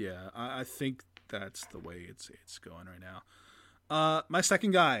 Yeah, I think that's the way it's going right now. My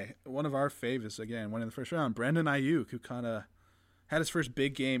second guy, one of our faves, again, went in the first round, Brandon Ayuk, who kind of had his first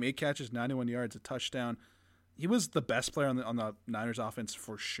big game, 8 catches, 91 yards, a touchdown. He was the best player on the Niners offense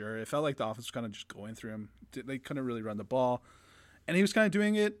for sure. It felt like the offense was kind of just going through him. They couldn't really run the ball. And he was kind of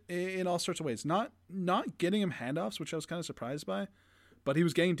doing it in all sorts of ways. Not getting him handoffs, which I was kind of surprised by, but he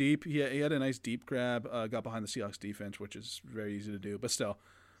was getting deep. He had a nice deep grab, got behind the Seahawks defense, which is very easy to do. But still,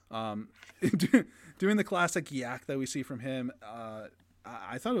 doing the classic yak that we see from him,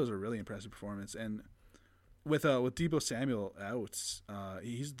 I thought it was a really impressive performance. And with Deebo Samuel out,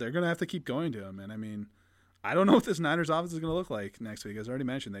 they're going to have to keep going to him. And I mean, I don't know what this Niners offense is going to look like next week. As I already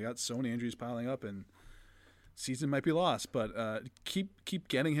mentioned, they got so many injuries piling up, and season might be lost. But keep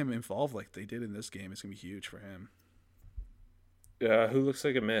getting him involved like they did in this game. It's going to be huge for him. Who looks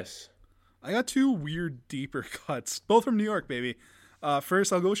like a miss? I got 2 weird, deeper cuts, both from New York, baby.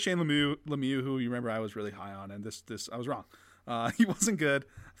 First, I'll go with Shane Lemieux, who you remember I was really high on, and this I was wrong. He wasn't good.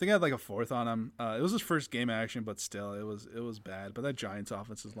 I think I had like a 4th on him. It was his first game action, but still, it was bad. But that Giants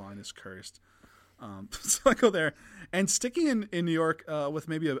offensive line is cursed. So I go there. And sticking in New York with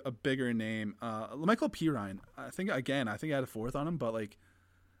maybe a bigger name, Michael Pirine. I think I had a 4th on him, but like,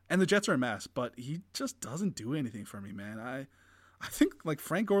 and the Jets are a mess, but he just doesn't do anything for me, man. I think like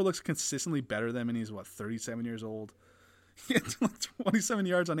Frank Gore looks consistently better than him, and he's 37 years old. He had like 27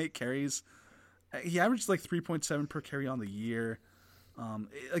 yards on 8 carries. He averaged like 3.7 per carry on the year.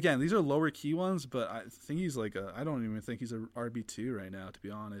 Again, these are lower key ones, but I think he's like I don't even think he's a RB2 right now, to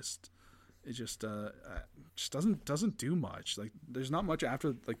be honest. It just doesn't do much. Like, there's not much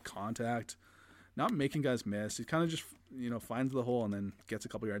after like contact, not making guys miss. He kind of just finds the hole and then gets a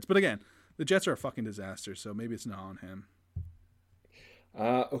couple yards. But again, the Jets are a fucking disaster, so maybe it's not on him.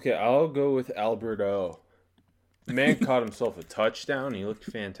 Okay, I'll go with Alberto. The man caught himself a touchdown. He looked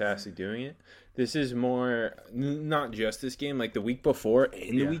fantastic doing it. This is more, not just this game, like the week before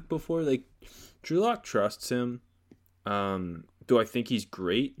and the week before. Like, Drew Lock trusts him. Do I think he's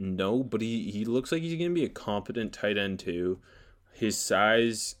great? No, but he looks like he's going to be a competent tight end too. His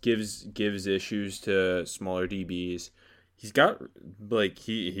size gives issues to smaller DBs. He's got well,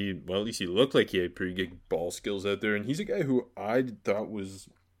 at least he looked like he had pretty good ball skills out there, and he's a guy who I thought was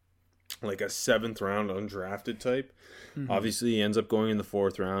like a 7th round undrafted type. Mm-hmm. Obviously, he ends up going in the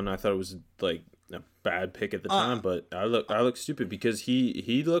 4th round. I thought it was like a bad pick at the time, but I look stupid because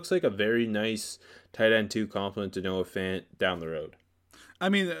he looks like a very nice tight end 2 complement to Noah Fant down the road. I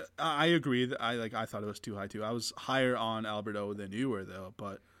mean, I agree. I thought it was too high too. I was higher on Alberto than you were though,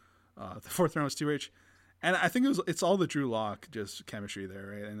 but the 4th round was too rich, and I think it's all the Drew Lock just chemistry there,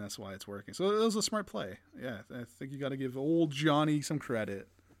 right? And that's why it's working. So it was a smart play. Yeah, I think you got to give old Johnny some credit,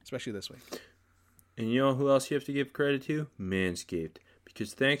 especially this week. And you know who else you have to give credit to? Manscaped.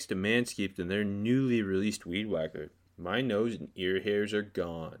 Because thanks to Manscaped and their newly released Weed Whacker, my nose and ear hairs are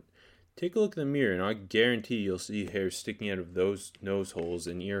gone. Take a look in the mirror and I guarantee you'll see hairs sticking out of those nose holes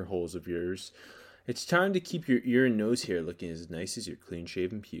and ear holes of yours. It's time to keep your ear and nose hair looking as nice as your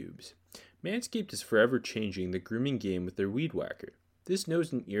clean-shaven pubes. Manscaped is forever changing the grooming game with their Weed Whacker. This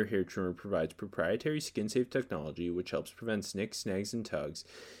nose and ear hair trimmer provides proprietary skin-safe technology which helps prevent snicks, snags, and tugs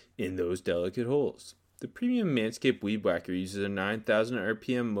in those delicate holes. The premium Manscaped Weed Whacker uses a 9,000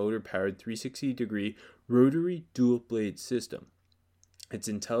 RPM motor-powered 360-degree rotary dual-blade system. Its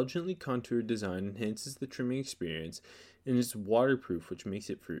intelligently contoured design enhances the trimming experience and is waterproof, which makes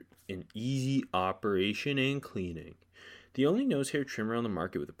it for an easy operation and cleaning. The only nose hair trimmer on the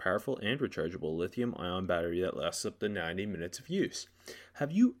market with a powerful and rechargeable lithium-ion battery that lasts up to 90 minutes of use.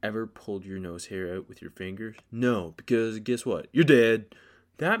 Have you ever pulled your nose hair out with your fingers? No, because guess what? You're dead.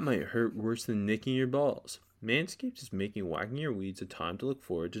 That might hurt worse than nicking your balls. Manscaped is making whacking your weeds a time to look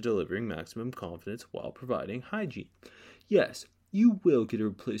forward to delivering maximum confidence while providing hygiene. Yes, you will get a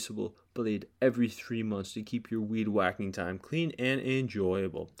replaceable blade every 3 months to keep your weed whacking time clean and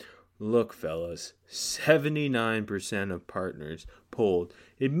enjoyable. Look, fellas, 79% of partners polled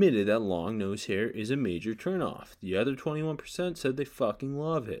admitted that long nose hair is a major turnoff. The other 21% said they fucking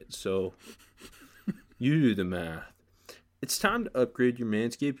love it. So, you do the math. It's time to upgrade your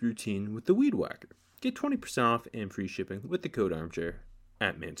Manscaped routine with the Weed Whacker. Get 20% off and free shipping with the code armchair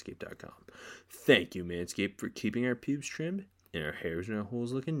at manscaped.com. Thank you, Manscaped, for keeping our pubes trimmed and our hairs and our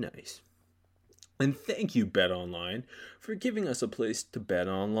holes looking nice. And thank you, BetOnline, for giving us a place to bet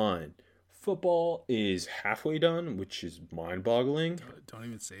online. Football is halfway done, which is mind-boggling. Don't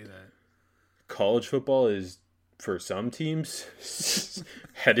even say that. College football is, for some teams,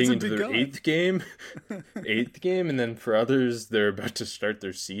 heading into their eighth game, and then for others, they're about to start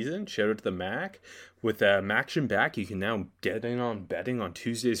their season. Shout out to the MAC. With MACtion back, you can now get in on betting on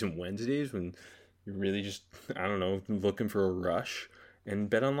Tuesdays and Wednesdays when you're really just, looking for a rush.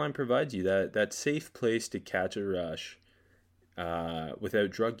 And BetOnline provides you that safe place to catch a rush without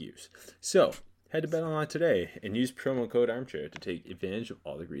drug use. So, head to BetOnline today and use promo code armchair to take advantage of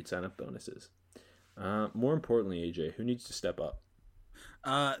all the great sign-up bonuses. More importantly, AJ, who needs to step up?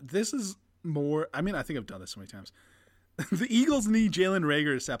 This is more, I think I've done this so many times. The Eagles need Jalen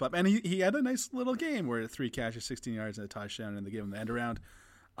Reagor to step up. And he had a nice little game where 3 catches, 16 yards, and a touchdown, and they gave him the end around.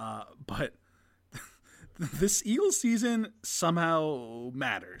 But this Eagles season somehow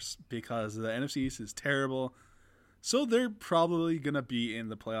matters because the NFC East is terrible. So they're probably going to be in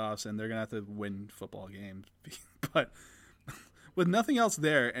the playoffs and they're going to have to win football games. But with nothing else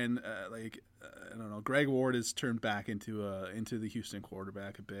there, and Greg Ward is turned back into the Houston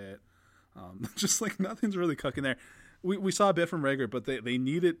quarterback a bit. Just like nothing's really cooking there. We saw a bit from Reagor, but they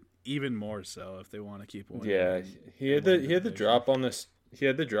need it even more so if they want to keep winning. Yeah, he had the drop on this. He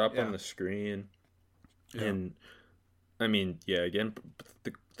had the drop on the screen. Yeah. And again,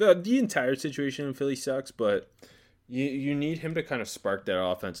 the entire situation in Philly sucks, but you need him to kind of spark that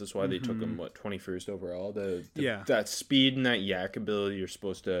offense. That's why they took him 21st overall. That speed and that yak ability are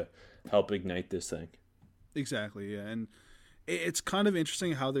supposed to help ignite this thing. Exactly, yeah, and it's kind of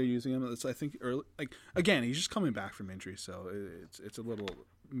interesting how they're using him. It's, I think, early. Like again, he's just coming back from injury, so it's a little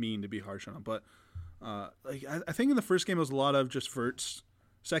mean to be harsh on him. But I think in the first game it was a lot of just verts.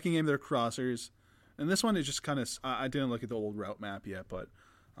 Second game they're crossers. And this one is just kind of, I didn't look at the old route map yet, but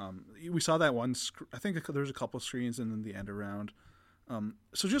we saw that one, I think there was a couple of screens and then the end around.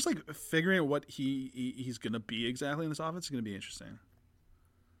 So just like figuring out what he's going to be exactly in this offense is going to be interesting.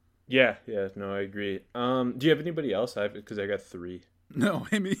 Yeah, no, I agree. Do you have anybody else? Because I got 3. No,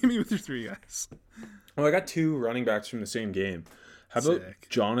 hit me with your 3 guys. Well, I got 2 running backs from the same game. How about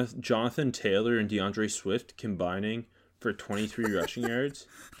Jonathan Taylor and DeAndre Swift combining for 23 rushing yards?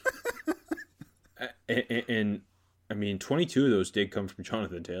 And 22 of those did come from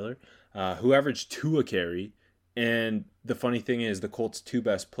Jonathan Taylor, who averaged 2 a carry. And the funny thing is, the Colts' 2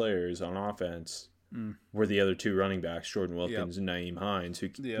 best players on offense were the other two running backs, Jordan Wilkins and Nyheim Hines, who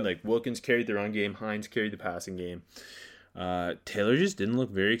like Wilkins carried the run game, Hines carried the passing game. Taylor just didn't look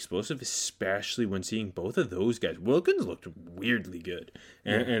very explosive, especially when seeing both of those guys. Wilkins looked weirdly good,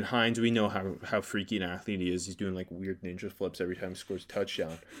 and Hines, we know how freaky an athlete he is. He's doing like weird ninja flips every time he scores a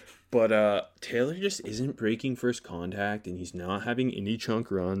touchdown. But Taylor just isn't breaking first contact, and he's not having any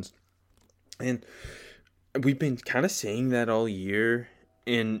chunk runs. And we've been kind of saying that all year,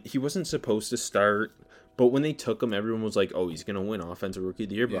 and he wasn't supposed to start. But when they took him, everyone was like, "Oh, he's gonna win Offensive Rookie of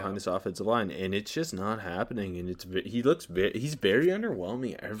the Year behind this offensive line," and it's just not happening. And he's very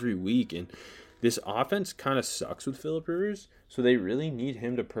underwhelming every week, and this offense kind of sucks with Phillip Rivers. So they really need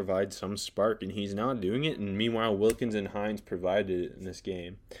him to provide some spark, and he's not doing it. And meanwhile, Wilkins and Hines provided it in this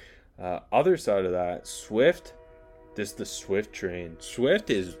game. Other side of that, Swift. The Swift train. Swift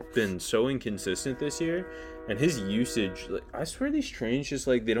has been so inconsistent this year, and his usage, like, I swear these trains just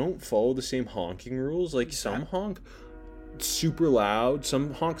like they don't follow the same honking rules. Like some honk super loud,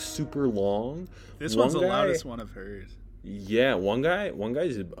 some honk super long. This one's the loudest one I've heard. Yeah, one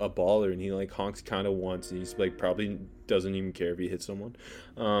guy's a baller, and he like honks kind of once, and he's like probably doesn't even care if he hits someone.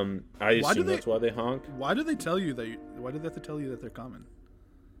 I assume that's why they honk. Why do they tell you that? Why do they have to tell you that they're coming?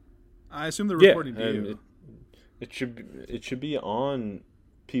 I assume they're reporting to you. It should be on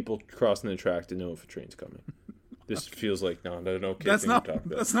people crossing the track to know if a train's coming. This feels like no okay. That's not what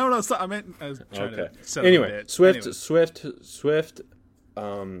I was. I meant. I was trying to set anyway, up Swift.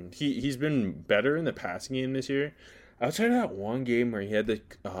 He's been better in the passing game this year. Outside of that one game where he had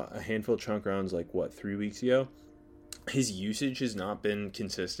a handful of chunk rounds, 3 weeks ago, his usage has not been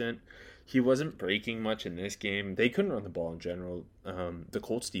consistent. He wasn't breaking much in this game. They couldn't run the ball in general. The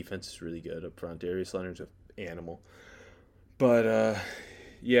Colts defense is really good up front. Darius Leonard's an animal. But,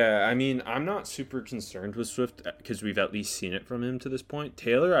 yeah, I mean, I'm not super concerned with Swift because we've at least seen it from him to this point.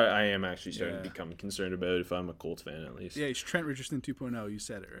 Taylor, I am actually starting to become concerned about if I'm a Colts fan at least. Yeah, he's Trent Richardson 2.0. You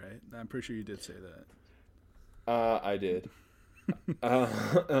said it, right? I'm pretty sure you did say that. I did.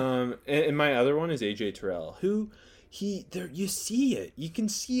 And my other one is AJ Terrell, who... you see it. You can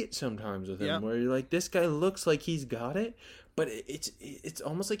see it sometimes with him where you're like, this guy looks like he's got it, but it's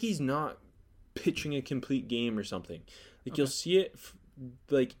almost like he's not pitching a complete game or something. You'll see it,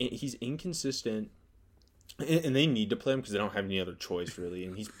 he's inconsistent, and they need to play him because they don't have any other choice really.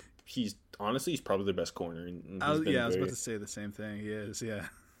 And he's honestly he's probably their best corner. And I was about to say the same thing. He is, yeah.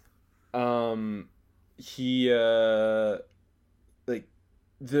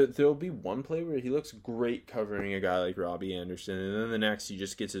 There'll be one play where he looks great covering a guy like Robbie Anderson, and then the next he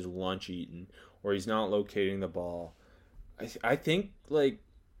just gets his lunch eaten, or he's not locating the ball. I think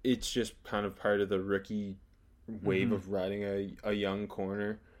it's just kind of part of the rookie wave of riding a young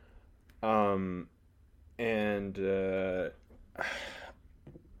corner. I mean,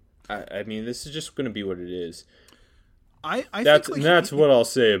 this is just going to be what it is. That's what I'll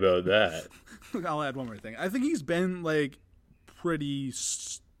say about that. I'll add one more thing. I think he's been pretty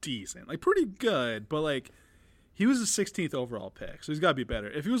decent, pretty good, but he was the 16th overall pick, so he's got to be better.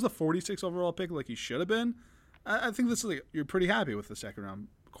 If he was the 46th overall pick like he should have been, I think this is you're pretty happy with the second round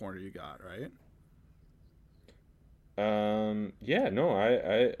corner you got, right? Yeah, no,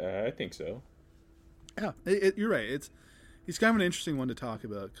 I think so. Yeah, you're right. He's kind of an interesting one to talk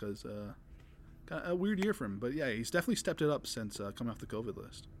about because got a weird year for him, but yeah, he's definitely stepped it up since coming off the COVID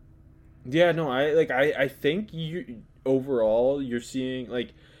list. Yeah, no, I think overall you're seeing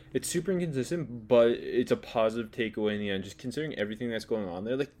it's super inconsistent, but it's a positive takeaway in the end. Just considering everything that's going on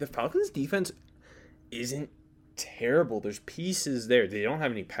there, the Falcons' defense isn't terrible. There's pieces there. They don't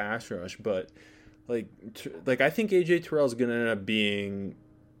have any pass rush, but I think AJ Terrell's gonna end up being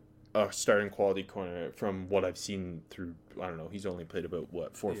a starting quality corner from what I've seen through. I don't know. He's only played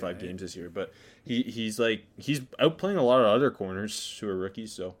about 4 or 5 games this year, but he's outplaying a lot of other corners who are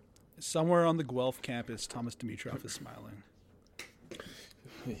rookies. So. Somewhere on the Guelph campus, Thomas Dimitroff is smiling.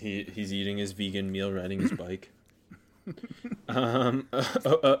 He's eating his vegan meal, riding his bike.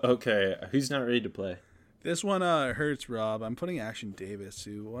 Okay, who's not ready to play? This one hurts, Rob. I'm putting Ashtyn Davis,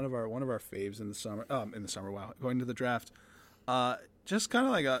 who one of our faves in the summer. Wow, going to the draft. Just kind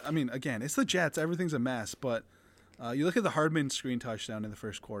of again, it's the Jets. Everything's a mess, but you look at the Hardman screen touchdown in the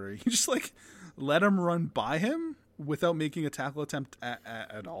first quarter. You just let him run by him without making a tackle attempt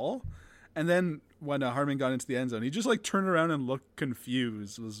at all. And then when Hardman got into the end zone, he just turned around and looked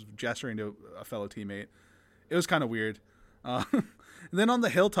confused, was gesturing to a fellow teammate. It was kind of weird. And then on the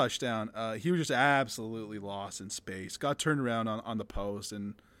Hill touchdown, he was just absolutely lost in space. Got turned around on the post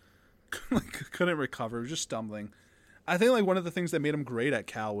and couldn't recover. He was just stumbling. I think one of the things that made him great at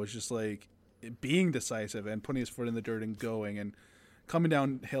Cal was just being decisive and putting his foot in the dirt and going. And coming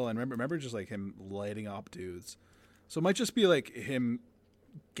downhill, and remember just like him lighting up dudes. So it might just be like him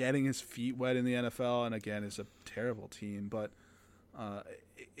getting his feet wet in the NFL, and again, it's a terrible team, but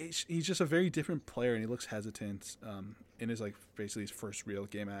he's just a very different player, and he looks hesitant in his like basically his first real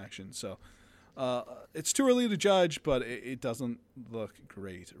game action. So it's too early to judge, but it doesn't look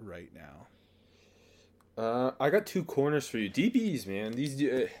great right now. I got 2 corners for you. DBs, man. These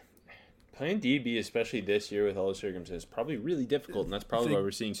playing DB, especially this year with all the circumstances, is probably really difficult, and that's probably why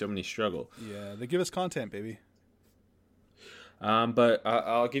we're seeing so many struggle. Yeah, they give us content, baby. But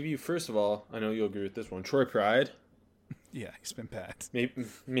I'll give you, first of all, I know you'll agree with this one, Troy Pride. Yeah, he's been bad.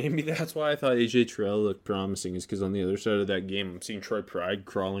 Maybe that's why I thought AJ Terrell looked promising, is because on the other side of that game, I'm seeing Troy Pride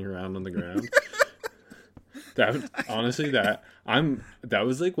crawling around on the ground. That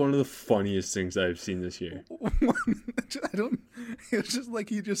was like one of the funniest things I've seen this year. It was just like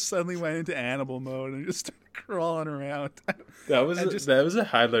he just suddenly went into animal mode and just started crawling around. That was a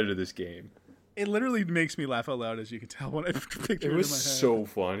highlight of this game. It literally makes me laugh out loud, as you can tell when I picture it in my head. It was so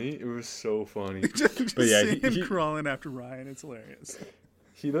funny. It was so funny. just but yeah, him crawling after Ryan. It's hilarious.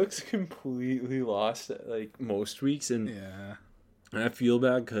 He looks completely lost like most weeks, and yeah, I feel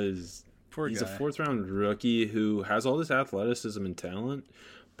bad because he's guy. A 4th-round rookie who has all this athleticism and talent,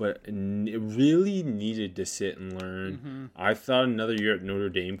 but it really needed to sit and learn. Mm-hmm. I thought another year at Notre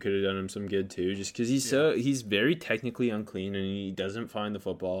Dame could have done him some good too, just because he's very technically unclean and he doesn't find the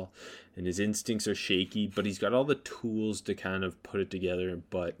football, and his instincts are shaky, but he's got all the tools to kind of put it together.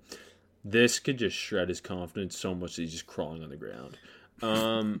 But this could just shred his confidence so much that he's just crawling on the ground.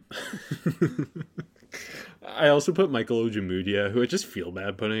 I also put Michael Ojemudia, who I just feel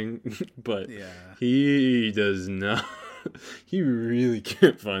bad putting, but yeah. He does not. He really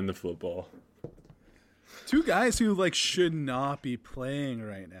can't find the football. 2 guys who like should not be playing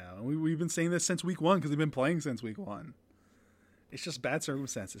right now. We've been saying this since week 1 because they've been playing since week 1. It's just bad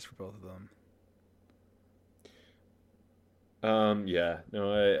circumstances for both of them. Yeah.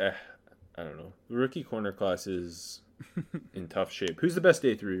 No, I don't know. The rookie corner class is in tough shape. Who's the best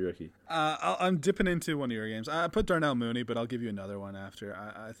day 3 rookie? I'm dipping into one of your games. I put Darnell Mooney, but I'll give you another one after.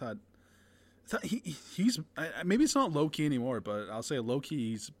 I thought he's maybe it's not low key anymore, but I'll say low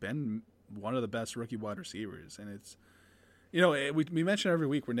key he's been one of the best rookie wide receivers, and it's we mention every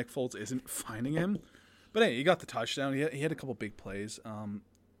week where Nick Foles isn't finding him, but hey, he got the touchdown. He had a couple big plays.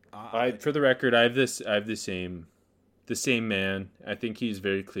 For the record, I have the same man. I think he's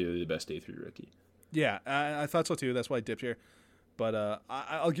very clearly the best day 3 rookie. Yeah, I thought so too. That's why I dipped here. But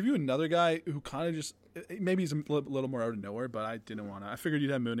I'll give you another guy who kind of just maybe he's a little more out of nowhere, but I didn't want to. I figured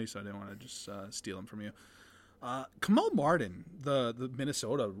you'd have Mooney, so I didn't want to just steal him from you. Kamal Martin, the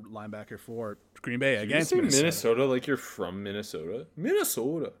Minnesota linebacker for Green Bay against Minnesota. Like you're from Minnesota.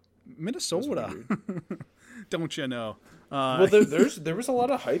 Minnesota. Don't you know? Well, there was a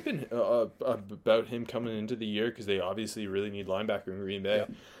lot of hype about him coming into the year because they obviously really need linebacker in Green Bay,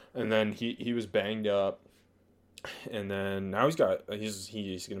 and then he was banged up, and then now he's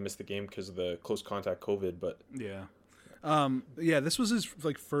gonna miss the game because of the close contact COVID. But this was his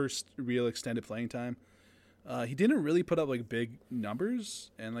like first real extended playing time. He didn't really put up like big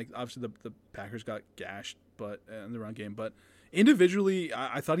numbers, and like obviously the Packers got gashed, but in the run game. But individually,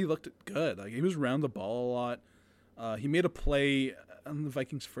 I thought he looked good. Like he was around the ball a lot. He made a play on the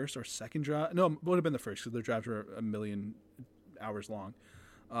Vikings' first or second drive. No, it would have been the first because their drives were a million hours long.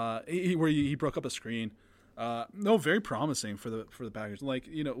 Where he broke up a screen. Very promising for the Packers. Like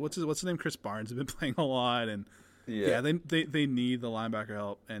what's his name? Chris Barnes have been playing a lot, and they need the linebacker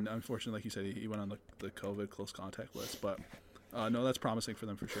help. And unfortunately, like you said, he went on the COVID close contact list. But no, that's promising for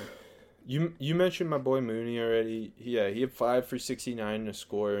them for sure. You mentioned my boy Mooney already. He had 5 for 69 and a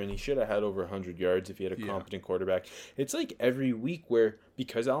score, and he should have had over 100 yards if he had a competent quarterback. It's like every week where,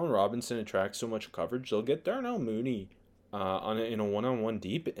 because Allen Robinson attracts so much coverage, they'll get Darnell Mooney in a one-on-one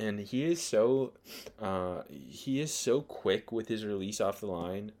deep, and he is so quick with his release off the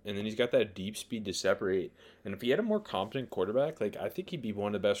line, and then he's got that deep speed to separate. And if he had a more competent quarterback, like I think he'd be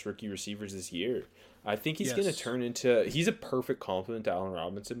one of the best rookie receivers this year. I think he's going to turn into... He's a perfect complement to Allen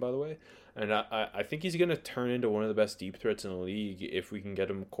Robinson, by the way. And I think he's going to turn into one of the best deep threats in the league if we can get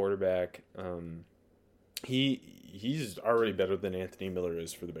him a quarterback. He's already better than Anthony Miller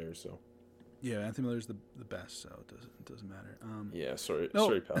is for the Bears, so... Yeah, Anthony Miller's the best, so it doesn't matter.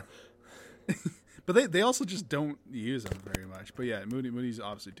 Sorry, pal. But they also just don't use him very much. But yeah, Moody's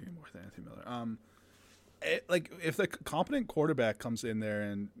obviously doing more than Anthony Miller. If the competent quarterback comes in there,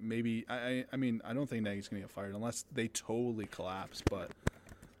 and maybe I don't think Nagy's gonna get fired unless they totally collapse. But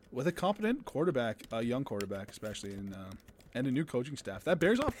with a competent quarterback, a young quarterback especially, and a new coaching staff, that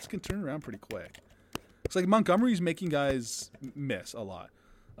Bears offense can turn around pretty quick. It's like Montgomery's making guys miss a lot.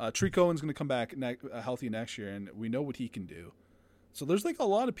 Tree Cohen's going to come back healthy next year, and we know what he can do. So there's like a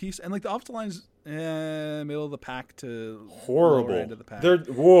lot of pieces, and like the offensive line's middle of the pack to horrible. Lower end of the pack.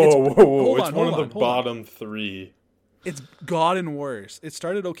 Whoa! It's one of the bottom 3. It's gotten worse. It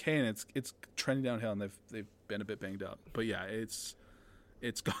started okay, and it's trending downhill, and they've been a bit banged up. But yeah, it's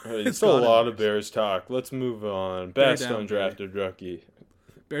a lot of Bears talk. Let's move on. Best undrafted rookie.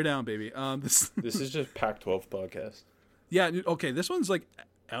 Bear down, baby. This is just Pac-12 podcast. Yeah. Okay. This one's like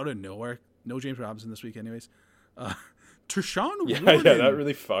out of nowhere. No James Robinson this week, anyways. Tershawn Warden. Yeah, that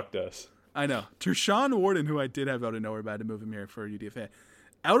really fucked us. I know. Tershawn Warden, who I did have out of nowhere, but I had to move him here for UDFA.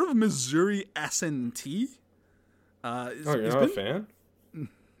 Out of Missouri S&T. You're not a fan?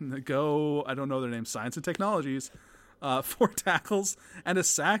 I don't know their name, Science and Technologies. 4 tackles and a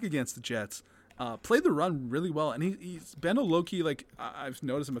sack against the Jets. Played the run really well, and he's been a low-key, like, I've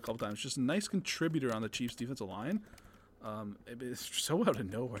noticed him a couple times, just a nice contributor on the Chiefs' defensive line. It's so out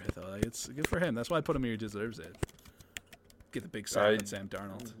of nowhere, though. Like, it's good for him. That's why I put him here. He deserves it. Get the big sack on Sam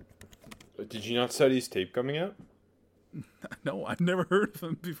Darnold. Did you not study his tape coming out? No, I've never heard of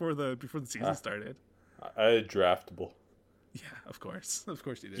him before the season started. I had draftable. Yeah, of course. Of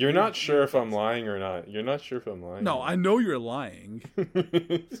course you did. You're not sure if I'm lying or not. You're not sure if I'm lying. No, I know you're lying.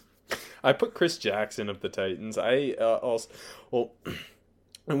 I put Chris Jackson of the Titans. I also... Well...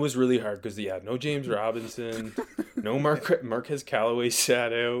 It was really hard because no James Robinson, no Marquez Callaway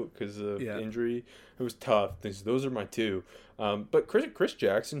sat out because of injury. It was tough. Those are my 2. But Chris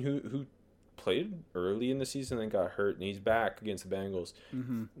Jackson, who played early in the season and got hurt, and he's back against the Bengals.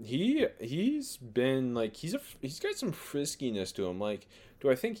 Mm-hmm. He's been like he's got some friskiness to him. Like,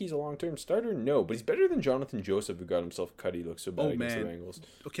 do I think he's a long-term starter? No, but he's better than Jonathan Joseph, who got himself cut. He looks so bad against the Bengals.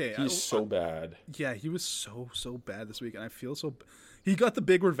 Okay, he's so bad. Yeah, he was so bad this week, and I feel so. He got the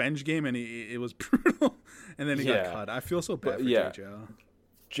big revenge game, and it was brutal, and then he got cut. I feel so bad for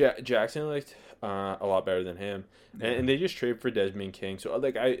JJ. Jackson looked a lot better than him, and they just traded for Desmond King. So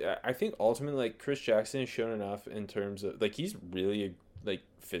like I think ultimately like Chris Jackson has shown enough in terms of like he's really like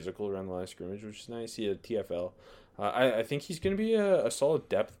physical around the line of scrimmage, which is nice. He had TFL. I think he's going to be a solid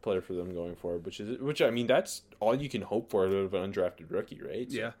depth player for them going forward, which I mean that's all you can hope for out of an undrafted rookie,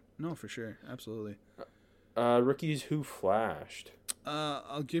 right? So, yeah, no, for sure, absolutely. Rookies who flashed.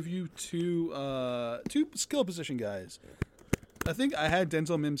 I'll give you two skill position guys. I think I had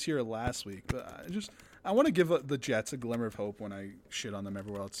Denzel Mims here last week, but I want to give the Jets a glimmer of hope when I shit on them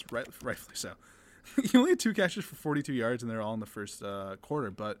everywhere else, rightfully so. He only had 2 catches for 42 yards, and they're all in the first quarter,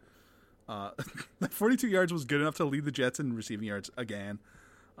 but that 42 yards was good enough to lead the Jets in receiving yards again.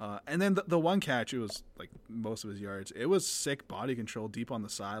 And then the one catch, it was like most of his yards. It was sick body control deep on the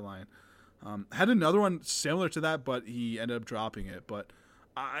sideline. Had another one similar to that, but he ended up dropping it. But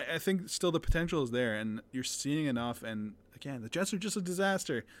I think still the potential is there, and you're seeing enough. And again, the Jets are just a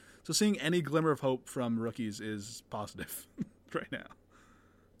disaster. So seeing any glimmer of hope from rookies is positive right now.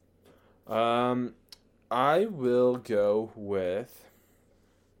 I will go with...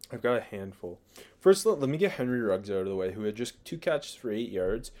 I've got a handful. First, let me get Henry Ruggs out of the way, who had just 2 catches for 8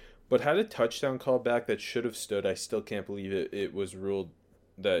 yards, but had a touchdown call back that should have stood. I still can't believe it was ruled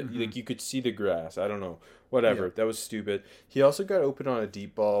that like you could see the grass. I don't know. Whatever. Yeah. That was stupid. He also got open on a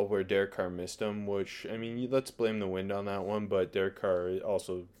deep ball where Derek Carr missed him, which, I mean, let's blame the wind on that one, but Derek Carr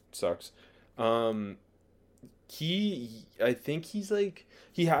also sucks. I think he's like,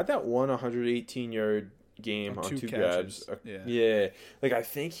 he had that 118-yard game on 2 grabs. Yeah. Like, I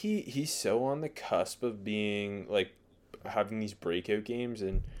think he's so on the cusp of being, like, having these breakout games,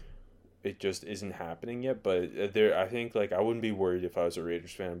 and it just isn't happening yet. But I think, like, I wouldn't be worried if I was a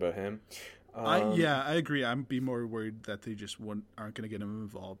Raiders fan about him. I agree. I'd be more worried that they just aren't going to get him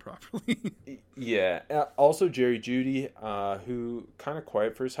involved properly. Yeah. Also, Jerry Jeudy, who kind of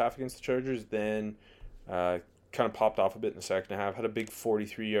quiet first half against the Chargers, then kind of popped off a bit in the second half, had a big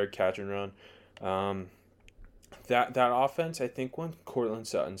 43-yard catch and run. That offense, I think when Courtland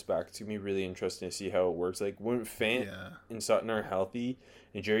Sutton's back, it's going to be really interesting to see how it works. Like, when Fant and Sutton are healthy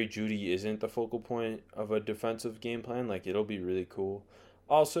and Jerry Jeudy isn't the focal point of a defensive game plan, like, it'll be really cool.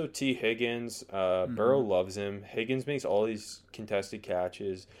 Also, T. Higgins, Burrow loves him. Higgins makes all these contested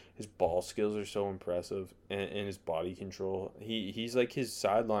catches. His ball skills are so impressive, and his body control. He's like his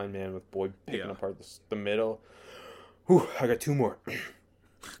sideline man with Boyd picking apart the middle. Whew, I got 2 more.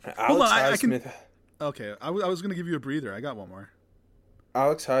 Hold on, Highsmith. Okay, I was going to give you a breather. I got one more.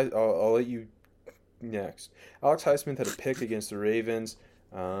 I'll let you next. Alex Highsmith had a pick against the Ravens.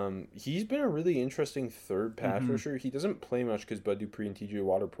 He's been a really interesting third pass rusher. He doesn't play much because Bud Dupree and TJ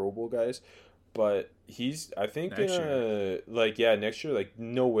Watt are Pro Bowl guys, but I think Next year. next year, like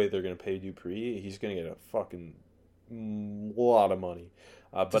no way they're gonna pay Dupree. He's gonna get a fucking lot of money.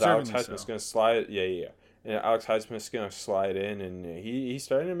 But Alex Highsmith's gonna slide. Yeah. And Alex Highsmith's gonna slide in, and he's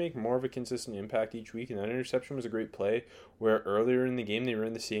starting to make more of a consistent impact each week. And that interception was a great play. Where earlier in the game they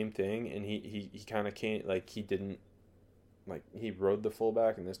ran the same thing, and he kind of can't he rode the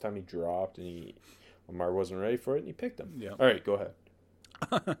fullback, and this time he dropped, and Lamar wasn't ready for it, and he picked him. Yeah. All right, go ahead.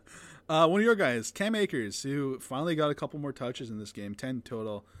 One of your guys, Cam Akers, who finally got a couple more touches in this game, 10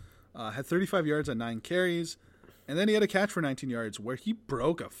 total, had 35 yards on 9 carries. And then he had a catch for 19 yards where he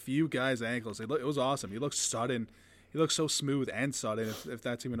broke a few guys' ankles. It was awesome. He looked sudden. He looked so smooth and sudden, if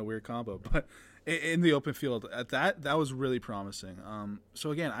that's even a weird combo. But in the open field, that was really promising.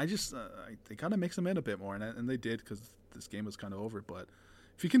 So again, they kind of mix him in a bit more, and they did because this game was kind of over. But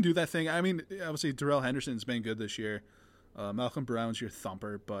if you can do that thing, I mean, obviously Darrell Henderson's been good this year. Malcolm Brown's your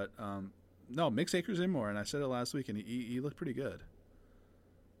thumper, but no, mix Akers in more. And I said it last week, and he looked pretty good.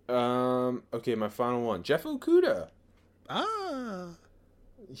 Okay, my final one. Jeff Okudah.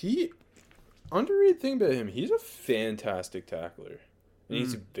 He underrated thing about him, he's a fantastic tackler. And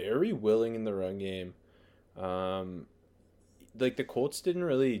he's very willing in the run game. The Colts didn't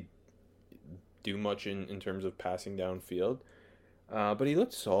really do much in terms of passing downfield. But he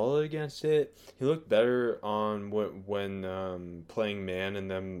looked solid against it. He looked better on when playing man and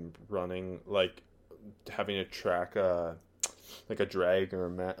them running, like having to track like a drag or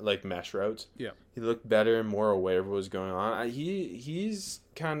mesh routes. Yeah, he looked better and more aware of what was going on. He's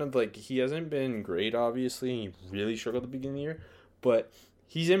kind of like, he hasn't been great, obviously. He really struggled at the beginning of the year, but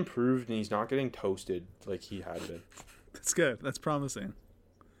he's improved and he's not getting toasted like he had been. That's good. That's promising.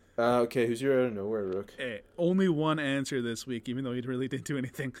 Okay, who's your out of nowhere rook? Hey, only one answer this week, even though he really didn't do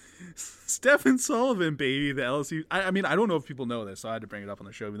anything. Stephen Sullivan, baby, the LSU. I mean, I don't know if people know this, so I had to bring it up on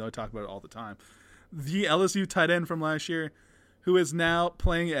the show, even though I talk about it all the time. The LSU tight end from last year, who is now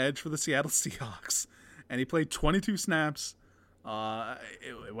playing edge for the Seattle Seahawks. And he played 22 snaps.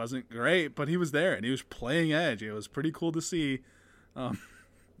 It wasn't great, but he was there, and he was playing edge. It was pretty cool to see.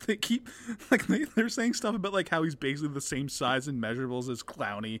 They keep, they're saying stuff about, how he's basically the same size and measurables as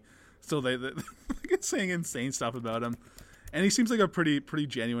Clowney. So they're saying insane stuff about him. And he seems like a pretty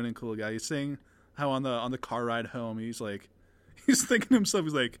genuine and cool guy. He's saying how on the car ride home, he's thinking to himself,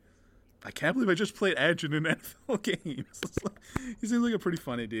 he's like, I can't believe I just played edge in an NFL game. He seems like a pretty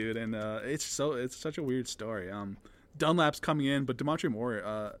funny dude, and it's such a weird story. Dunlap's coming in, but Demontre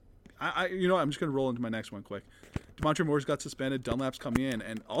Moore, I'm just gonna roll into my next one quick. Demontre Moore's got suspended. Dunlap's coming in,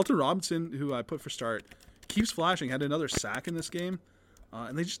 and Alton Robinson, who I put for start, keeps flashing. Had another sack in this game,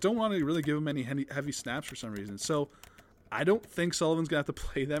 and they just don't want to really give him any heavy snaps for some reason. So I don't think Sullivan's gonna have to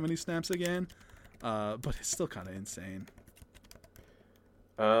play that many snaps again, but it's still kind of insane.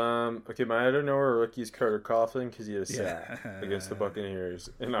 Okay, my I don't know where rookie's Carter Coughlin because he had a sack against the Buccaneers,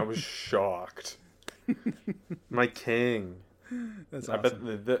 and I was shocked. My king. That's awesome.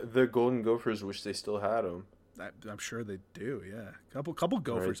 I bet the Golden Gophers wish they still had him. I'm sure they do. Yeah, couple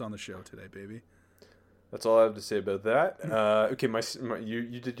Gophers on the show today, baby. That's all I have to say about that. Okay,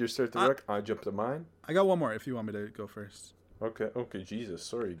 you did your start the rook. I jumped to mine. I got one more. If you want me to go first. Okay. Jesus,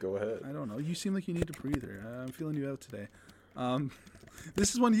 sorry. Go ahead. I don't know. You seem like you need a breather. I'm feeling you out today.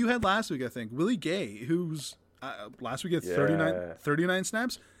 This is one you had last week, I think. Willie Gay, who's last week had 39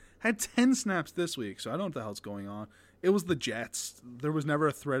 snaps, had 10 snaps this week. So I don't know what the hell's going on. It was the Jets. There was never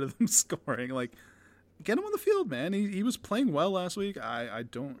a threat of them scoring. Get him on the field, man. He was playing well last week. I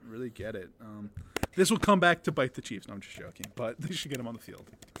don't really get it. This will come back to bite the Chiefs. No, I'm just joking. But they should get him on the field.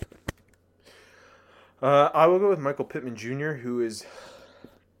 I will go with Michael Pittman Jr., who is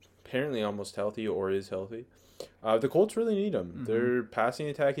apparently almost healthy or is healthy. The Colts really need him. Mm-hmm. Their passing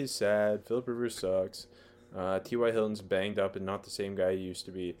attack is sad. Phillip Rivers sucks. T.Y. Hilton's banged up and not the same guy he used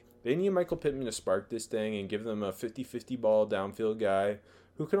to be. They need Michael Pittman to spark this thing and give them a 50-50 ball downfield guy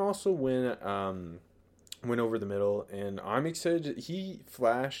who can also win over the middle. And I'm excited. He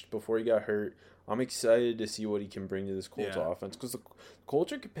flashed before he got hurt. I'm excited to see what he can bring to this Colts offense because the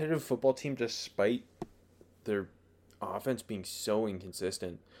Colts are a competitive football team despite their offense being so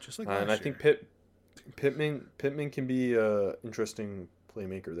inconsistent. Just like and I think Pittman can be an interesting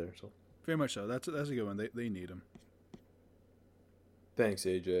playmaker there. So very much so. That's a good one. They need him. Thanks,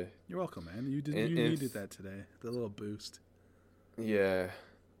 AJ. You're welcome, man. You needed that today. The little boost. Yeah.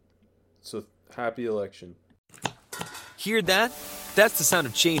 So happy election. Hear that? That's the sound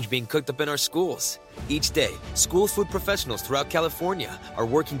of change being cooked up in our schools. Each day, school food professionals throughout California are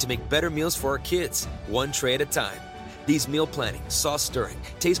working to make better meals for our kids, one tray at a time. These meal planning, sauce stirring,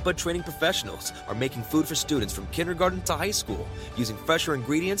 taste bud training professionals are making food for students from kindergarten to high school using fresher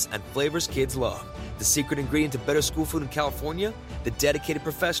ingredients and flavors kids love. The secret ingredient to better school food in California? The dedicated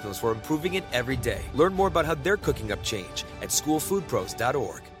professionals who are improving it every day. Learn more about how they're cooking up change at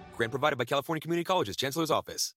schoolfoodpros.org. Grant provided by California Community College's Chancellor's Office.